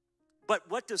 But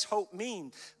what does hope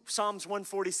mean? Psalms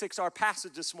 146, our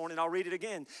passage this morning, I'll read it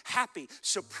again. Happy,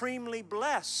 supremely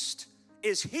blessed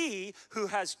is he who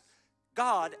has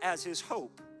God as his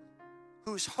hope,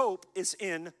 whose hope is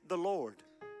in the Lord.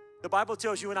 The Bible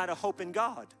tells you and I to hope in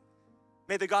God.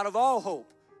 May the God of all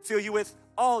hope fill you with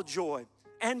all joy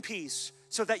and peace,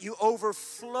 so that you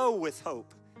overflow with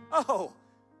hope. Oh,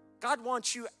 God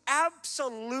wants you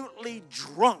absolutely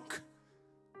drunk,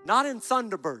 not in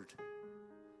Thunderbird.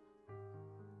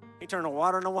 He turned the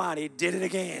water into wine. He did it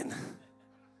again.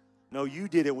 No, you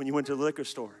did it when you went to the liquor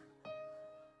store.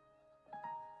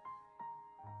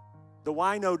 The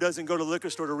wino doesn't go to the liquor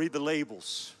store to read the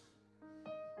labels.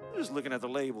 They're just looking at the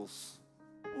labels.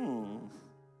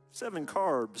 7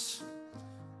 carbs.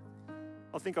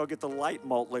 I think I'll get the light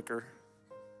malt liquor.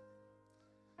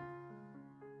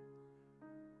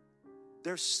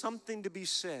 There's something to be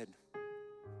said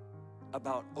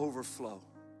about overflow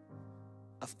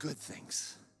of good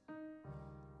things.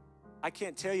 I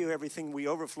can't tell you everything we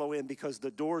overflow in because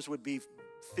the doors would be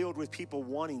filled with people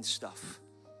wanting stuff.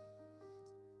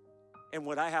 And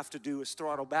what I have to do is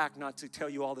throttle back, not to tell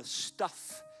you all the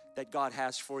stuff that God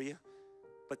has for you,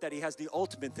 but that He has the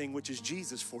ultimate thing, which is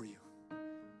Jesus for you.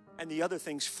 And the other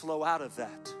things flow out of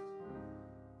that.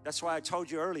 That's why I told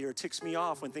you earlier, it ticks me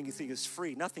off when things think it's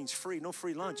free. Nothing's free. No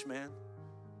free lunch, man.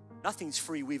 Nothing's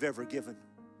free we've ever given.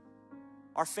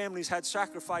 Our families had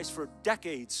sacrificed for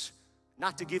decades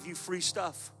not to give you free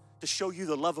stuff, to show you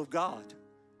the love of God.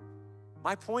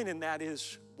 My point in that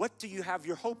is, what do you have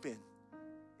your hope in?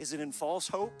 Is it in false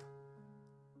hope?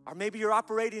 Or maybe you're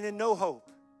operating in no hope.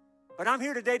 But I'm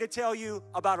here today to tell you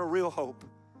about a real hope.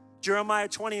 Jeremiah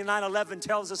 29:11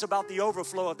 tells us about the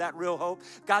overflow of that real hope.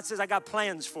 God says, I got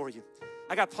plans for you.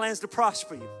 I got plans to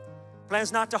prosper you.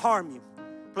 Plans not to harm you.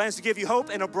 Plans to give you hope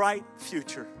and a bright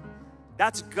future.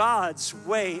 That's God's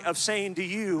way of saying to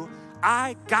you,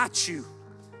 I got you.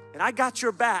 And I got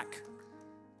your back.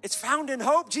 It's found in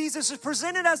hope. Jesus is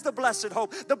presented as the blessed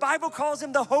hope. The Bible calls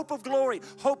Him the hope of glory.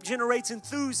 Hope generates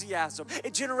enthusiasm.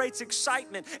 It generates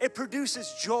excitement. It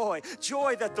produces joy.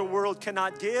 Joy that the world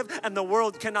cannot give and the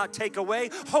world cannot take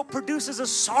away. Hope produces a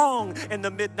song in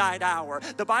the midnight hour.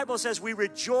 The Bible says we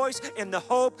rejoice in the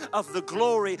hope of the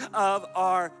glory of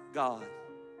our God.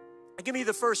 And give me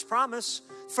the first promise.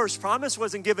 First promise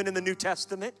wasn't given in the New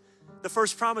Testament. The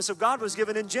first promise of God was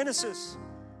given in Genesis.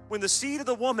 When the seed of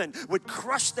the woman would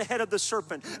crush the head of the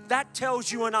serpent, that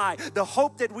tells you and I the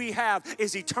hope that we have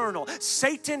is eternal.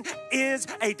 Satan is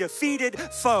a defeated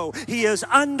foe. He is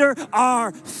under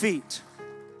our feet.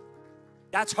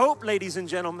 That's hope, ladies and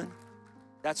gentlemen.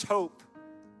 That's hope.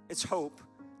 It's hope.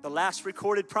 The last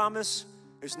recorded promise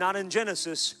is not in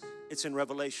Genesis, it's in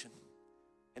Revelation.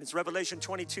 And it's Revelation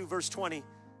 22, verse 20. And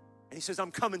He says,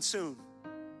 I'm coming soon.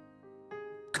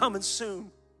 Coming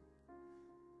soon.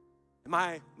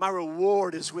 My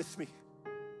reward is with me.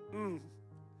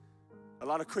 A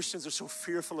lot of Christians are so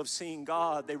fearful of seeing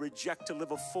God, they reject to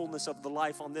live a fullness of the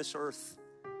life on this earth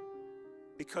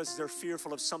because they're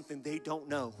fearful of something they don't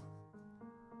know.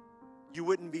 You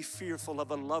wouldn't be fearful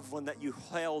of a loved one that you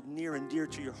held near and dear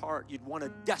to your heart. You'd want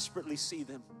to desperately see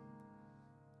them.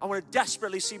 I want to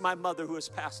desperately see my mother who has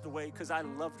passed away because I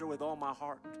loved her with all my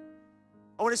heart.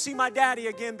 I want to see my daddy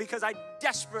again because I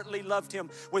desperately loved him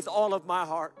with all of my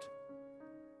heart.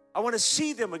 I want to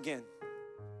see them again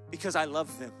because I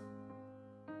love them.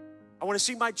 I want to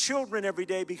see my children every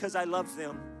day because I love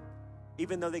them,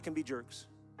 even though they can be jerks.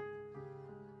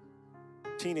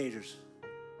 Teenagers.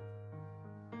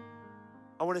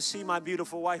 I want to see my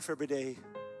beautiful wife every day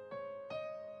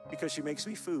because she makes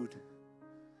me food.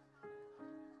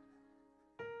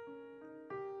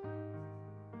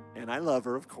 And I love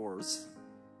her, of course.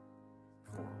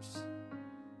 Of course.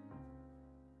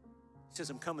 He says,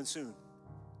 I'm coming soon.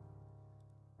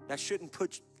 That shouldn't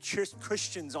put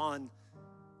Christians on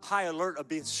high alert of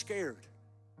being scared.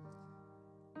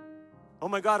 Oh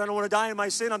my God, I don't want to die in my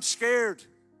sin. I'm scared.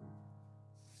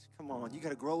 Come on, you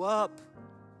got to grow up.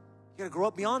 You got to grow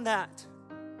up beyond that.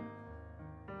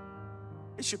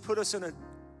 It should put us in a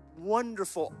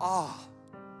wonderful awe.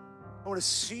 I want to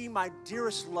see my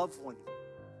dearest loved one.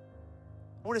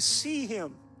 I want to see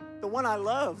him, the one I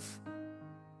love,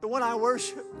 the one I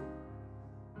worship.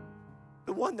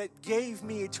 The one that gave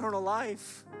me eternal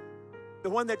life. The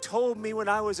one that told me when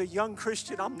I was a young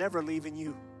Christian, I'm never leaving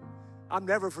you. I'm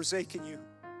never forsaking you.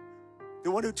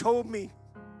 The one who told me,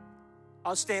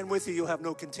 I'll stand with you, you'll have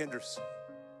no contenders.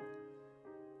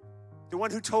 The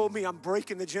one who told me I'm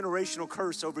breaking the generational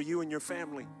curse over you and your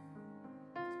family.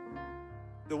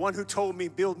 The one who told me,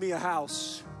 build me a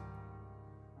house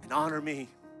and honor me.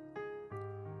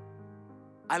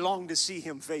 I long to see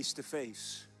him face to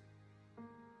face.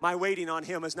 My waiting on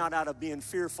him is not out of being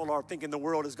fearful or thinking the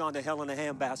world has gone to hell in a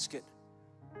handbasket.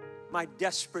 My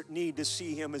desperate need to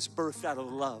see him is birthed out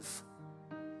of love.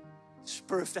 It's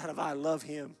birthed out of I love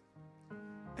him.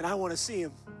 And I want to see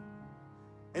him.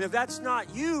 And if that's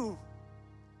not you,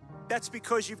 that's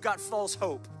because you've got false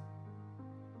hope.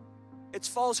 It's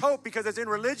false hope because it's in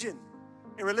religion.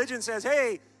 And religion says,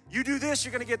 hey, you do this,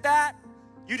 you're going to get that.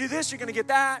 You do this, you're going to get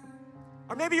that.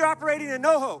 Or maybe you're operating in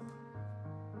no hope.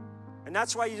 And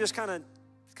that's why you just kind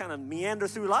of meander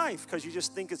through life, because you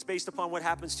just think it's based upon what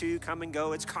happens to you, come and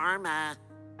go. It's karma.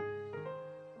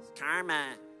 It's karma.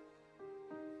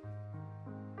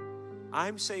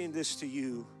 I'm saying this to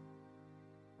you.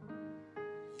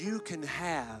 you can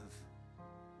have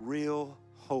real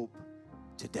hope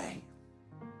today.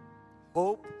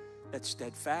 Hope that's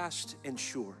steadfast and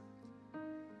sure.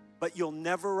 But you'll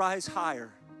never rise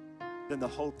higher than the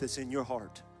hope that's in your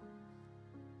heart.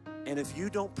 And if you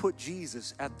don't put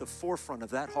Jesus at the forefront of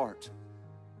that heart,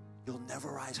 you'll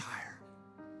never rise higher.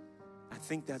 I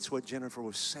think that's what Jennifer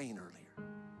was saying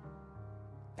earlier.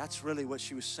 That's really what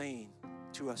she was saying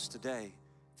to us today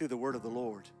through the word of the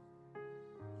Lord.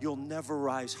 You'll never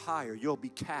rise higher. You'll be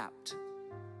capped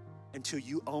until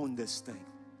you own this thing.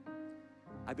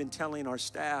 I've been telling our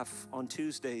staff on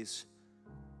Tuesdays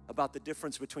about the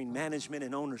difference between management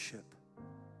and ownership.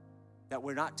 That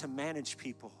we're not to manage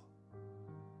people.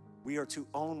 We are to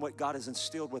own what God has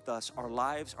instilled with us, our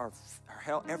lives, our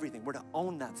health, everything. We're to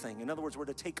own that thing. In other words, we're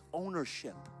to take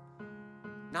ownership.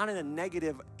 Not in a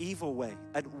negative, evil way,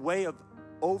 a way of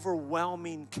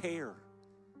overwhelming care.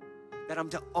 That I'm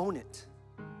to own it.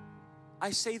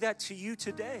 I say that to you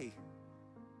today.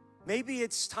 Maybe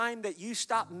it's time that you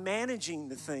stop managing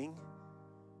the thing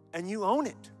and you own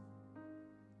it.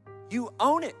 You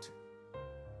own it.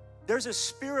 There's a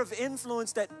sphere of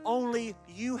influence that only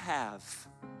you have.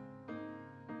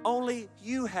 Only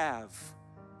you have.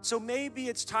 So maybe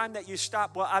it's time that you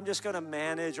stop, well, I'm just going to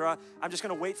manage, or I'm just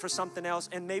going to wait for something else.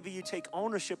 And maybe you take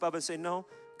ownership of it and say, no,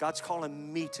 God's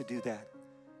calling me to do that.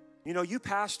 You know, you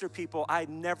pastor people, I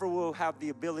never will have the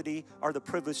ability or the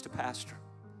privilege to pastor.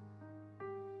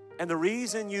 And the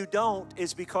reason you don't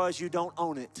is because you don't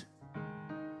own it.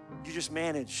 You just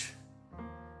manage.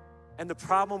 And the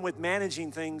problem with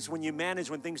managing things, when you manage,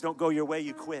 when things don't go your way,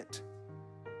 you quit.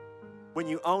 When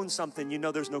you own something, you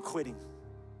know there's no quitting.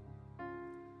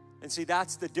 And see,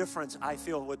 that's the difference I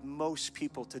feel with most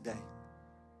people today.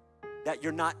 That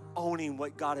you're not owning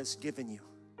what God has given you.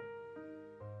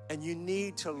 And you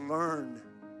need to learn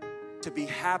to be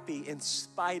happy in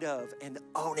spite of and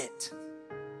own it.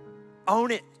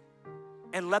 Own it.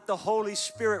 And let the Holy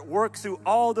Spirit work through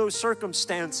all those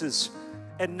circumstances.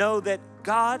 And know that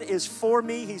God is for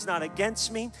me. He's not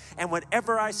against me. And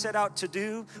whatever I set out to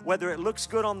do, whether it looks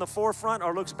good on the forefront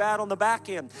or looks bad on the back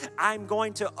end, I'm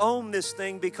going to own this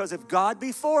thing, because if God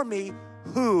be for me,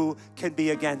 who can be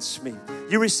against me?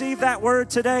 You receive that word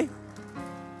today?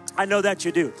 I know that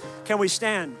you do. Can we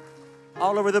stand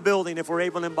all over the building if we're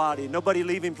able and embodied? Nobody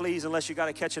leaving, please, unless you got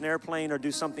to catch an airplane or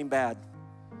do something bad.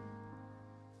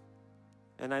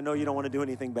 And I know you don't want to do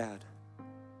anything bad.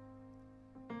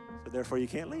 So therefore, you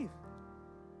can't leave.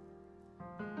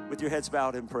 With your heads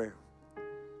bowed in prayer. I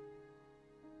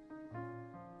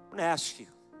want to ask you,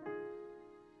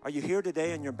 are you here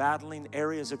today and you're battling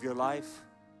areas of your life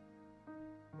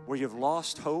where you've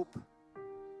lost hope?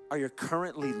 Or you're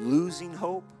currently losing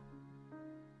hope?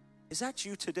 Is that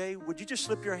you today? Would you just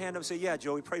slip your hand up and say, yeah,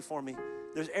 Joey, pray for me.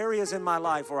 There's areas in my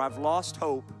life where I've lost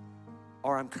hope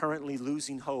or I'm currently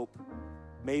losing hope.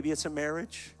 Maybe it's a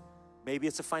marriage. Maybe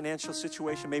it's a financial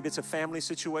situation. Maybe it's a family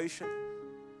situation.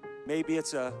 Maybe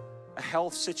it's a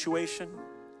health situation.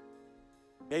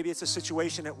 Maybe it's a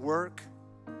situation at work.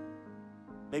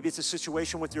 Maybe it's a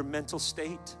situation with your mental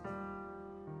state.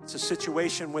 It's a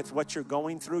situation with what you're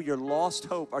going through. You're lost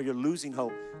hope or you're losing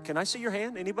hope. Can I see your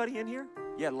hand? Anybody in here?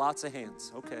 Yeah, lots of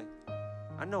hands. Okay.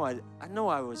 I know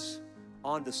I was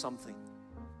onto something,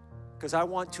 because I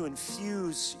want to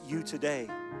infuse you today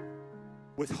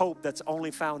with hope that's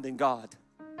only found in God.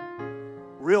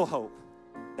 Real hope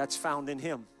that's found in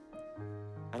Him.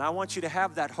 And I want you to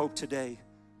have that hope today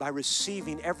by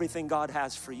receiving everything God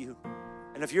has for you.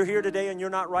 And if you're here today and you're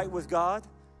not right with God,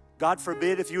 God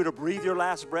forbid if you were to breathe your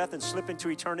last breath and slip into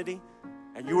eternity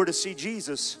and you were to see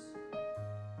Jesus,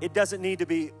 it doesn't need to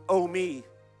be, oh me.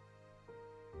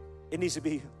 It needs to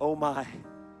be, oh my.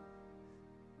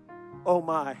 Oh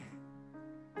my.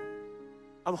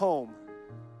 I'm home.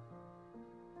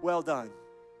 Well done,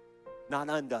 not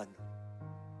undone.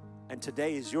 And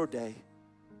today is your day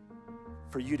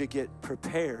for you to get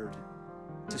prepared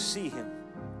to see Him.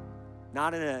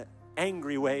 Not in an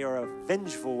angry way or a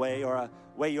vengeful way or a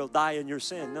way you'll die in your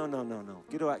sin. No.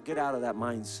 Get out of that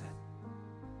mindset.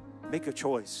 Make a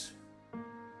choice.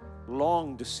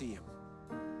 Long to see Him.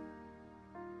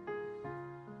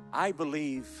 I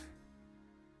believe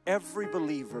every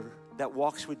believer that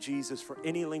walks with Jesus for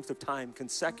any length of time,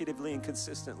 consecutively and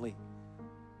consistently,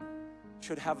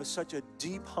 should have such a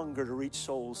deep hunger to reach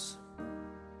souls,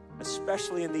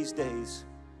 especially in these days,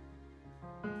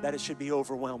 that it should be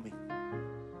overwhelming.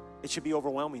 It should be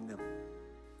overwhelming them.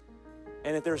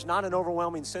 And if there's not an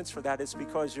overwhelming sense for that, it's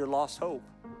because you're lost hope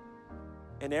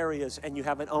in areas and you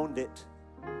haven't owned it.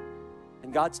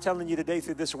 And God's telling you today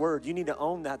through this word, you need to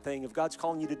own that thing. If God's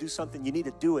calling you to do something, you need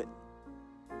to do it.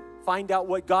 Find out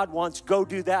what God wants. Go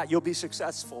do that. You'll be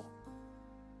successful.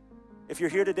 If you're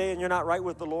here today and you're not right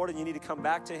with the Lord and you need to come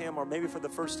back to Him, or maybe for the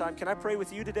first time, can I pray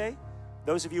with you today?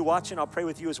 Those of you watching, I'll pray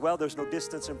with you as well. There's no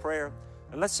distance in prayer.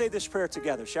 And let's say this prayer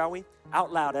together, shall we?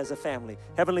 Out loud as a family.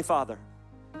 Heavenly Father,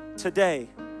 today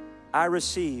I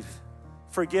receive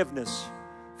forgiveness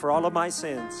for all of my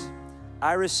sins.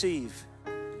 I receive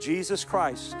Jesus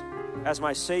Christ as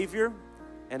my Savior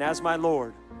and as my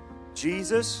Lord.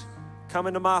 Jesus, come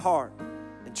into my heart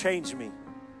and change me.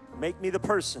 Make me the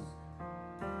person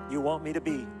you want me to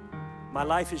be. My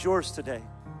life is yours today,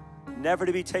 never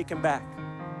to be taken back.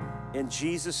 In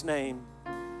Jesus' name,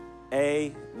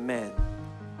 amen.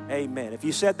 Amen. If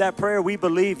you said that prayer, we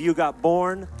believe you got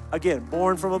born again,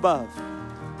 born from above.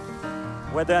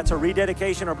 Whether that's a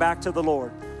rededication or back to the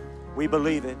Lord, we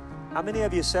believe it. How many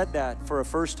of you said that for a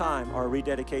first time or a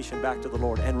rededication back to the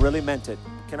Lord and really meant it?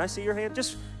 Can I see your hand?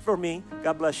 Just for me.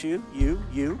 God bless you.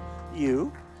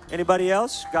 You. Anybody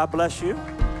else? God bless you.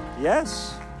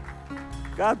 Yes.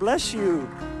 God bless you.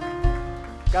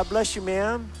 God bless you,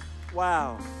 ma'am.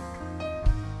 Wow.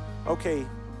 Okay,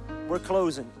 we're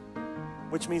closing,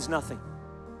 which means nothing.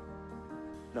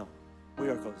 No, we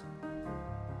are closing.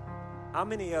 How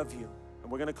many of you,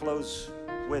 and we're going to close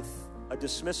with a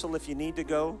dismissal if you need to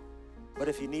go, but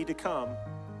if you need to come,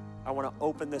 I want to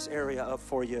open this area up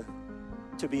for you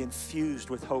to be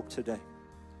infused with hope today.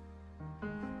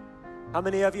 How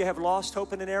many of you have lost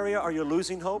hope in an area? Are you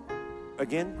losing hope?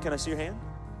 Again, can I see your hand?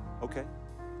 Okay.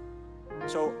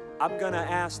 So I'm going to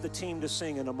ask the team to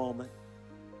sing in a moment.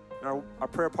 And our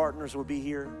prayer partners will be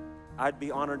here. I'd be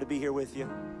honored to be here with you.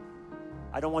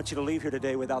 I don't want you to leave here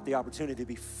today without the opportunity to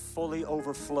be fully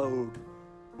overflowed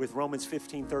with Romans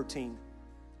 15:13.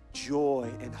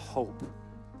 Joy and hope.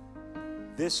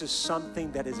 This is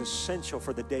something that is essential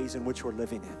for the days in which we're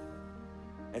living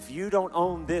in. If you don't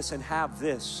own this and have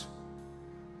this,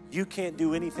 you can't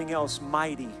do anything else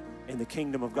mighty in the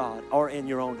kingdom of God or in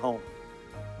your own home.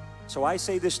 So I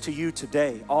say this to you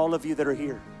today, all of you that are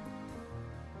here.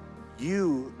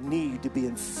 You need to be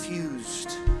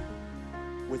infused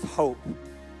with hope,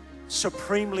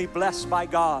 supremely blessed by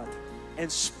God in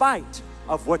spite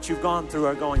of what you've gone through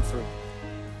or going through.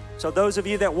 So those of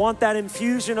you that want that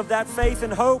infusion of that faith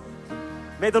and hope,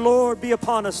 may the Lord be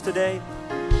upon us today.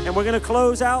 And we're going to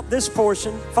close out this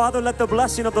portion. Father, let the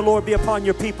blessing of the Lord be upon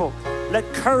your people.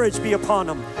 Let courage be upon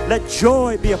them. Let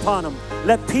joy be upon them.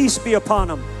 Let peace be upon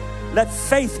them. Let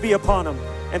faith be upon them.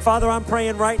 And Father, I'm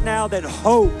praying right now that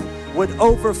hope would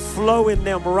overflow in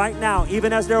them right now,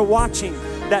 even as they're watching,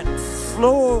 that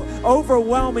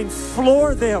overwhelming,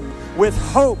 floor them with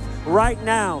hope right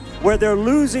now, where they're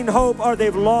losing hope or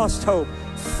they've lost hope.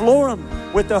 Floor them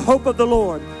with the hope of the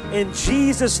Lord. In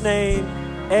Jesus' name,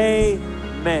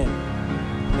 amen.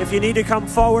 If you need to come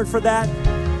forward for that,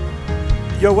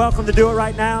 you're welcome to do it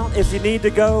right now. If you need to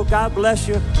go, God bless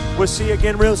you. We'll see you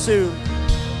again real soon.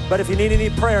 But if you need any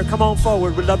prayer, come on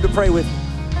forward. We'd love to pray with you.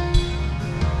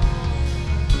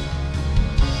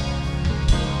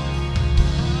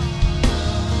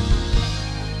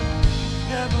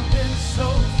 Never been so